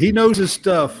knows his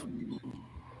stuff.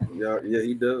 Yeah,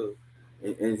 he does.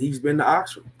 And he's been to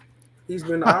Oxford.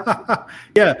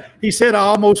 Yeah, he said I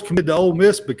almost committed to Ole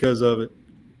Miss because of it.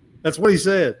 That's what he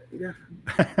said. Yeah,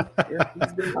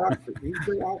 he's been to Oxford.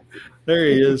 There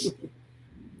he is.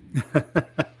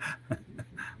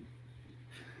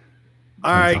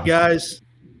 All right, guys.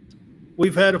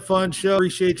 We've had a fun show.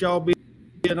 Appreciate y'all being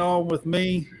on with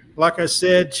me. Like I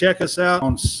said, check us out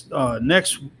on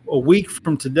a week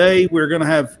from today. We're going to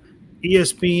have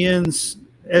ESPN's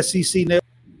SEC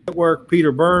Network,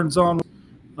 Peter Burns on.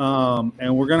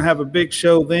 And we're going to have a big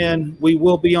show then. We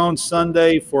will be on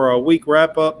Sunday for our week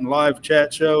wrap-up and live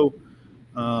chat show.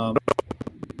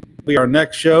 Be our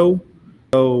next show.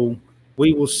 So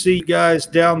we will see you guys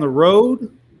down the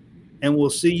road, and we'll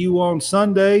see you on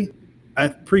Sunday. I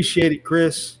appreciate it,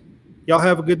 Chris. Y'all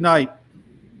have a good night.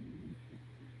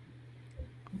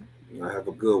 I have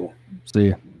a good one. See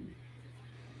ya.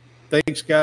 Thanks, guys.